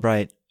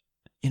celebrate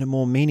in a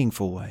more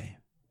meaningful way?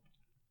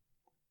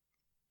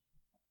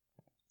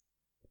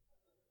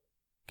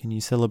 Can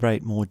you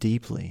celebrate more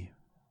deeply?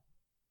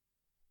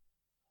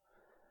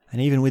 And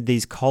even with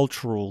these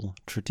cultural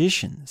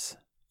traditions,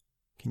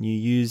 can you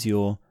use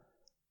your,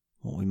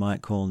 what we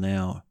might call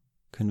now,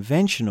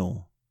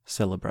 conventional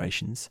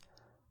celebrations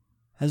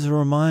as a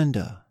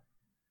reminder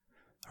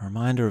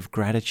of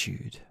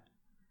gratitude,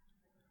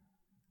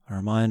 a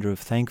reminder of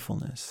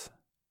thankfulness,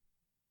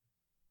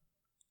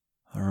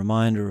 a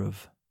reminder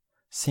of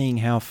seeing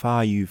how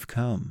far you've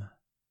come,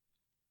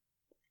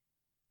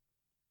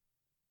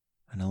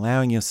 and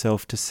allowing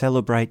yourself to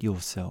celebrate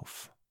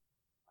yourself,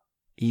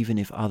 even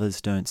if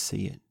others don't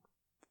see it.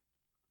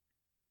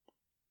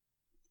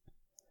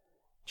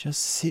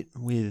 Just sit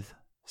with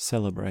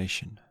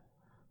celebration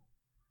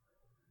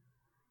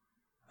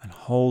and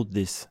hold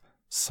this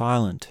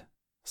silent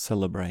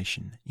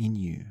celebration in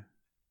you.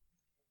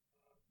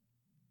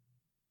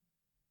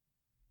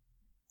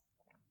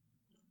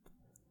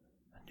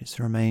 And just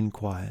remain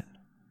quiet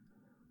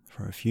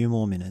for a few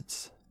more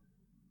minutes.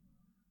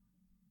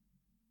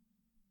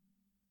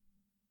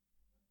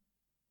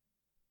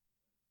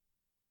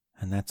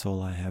 And that's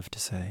all I have to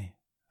say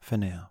for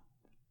now.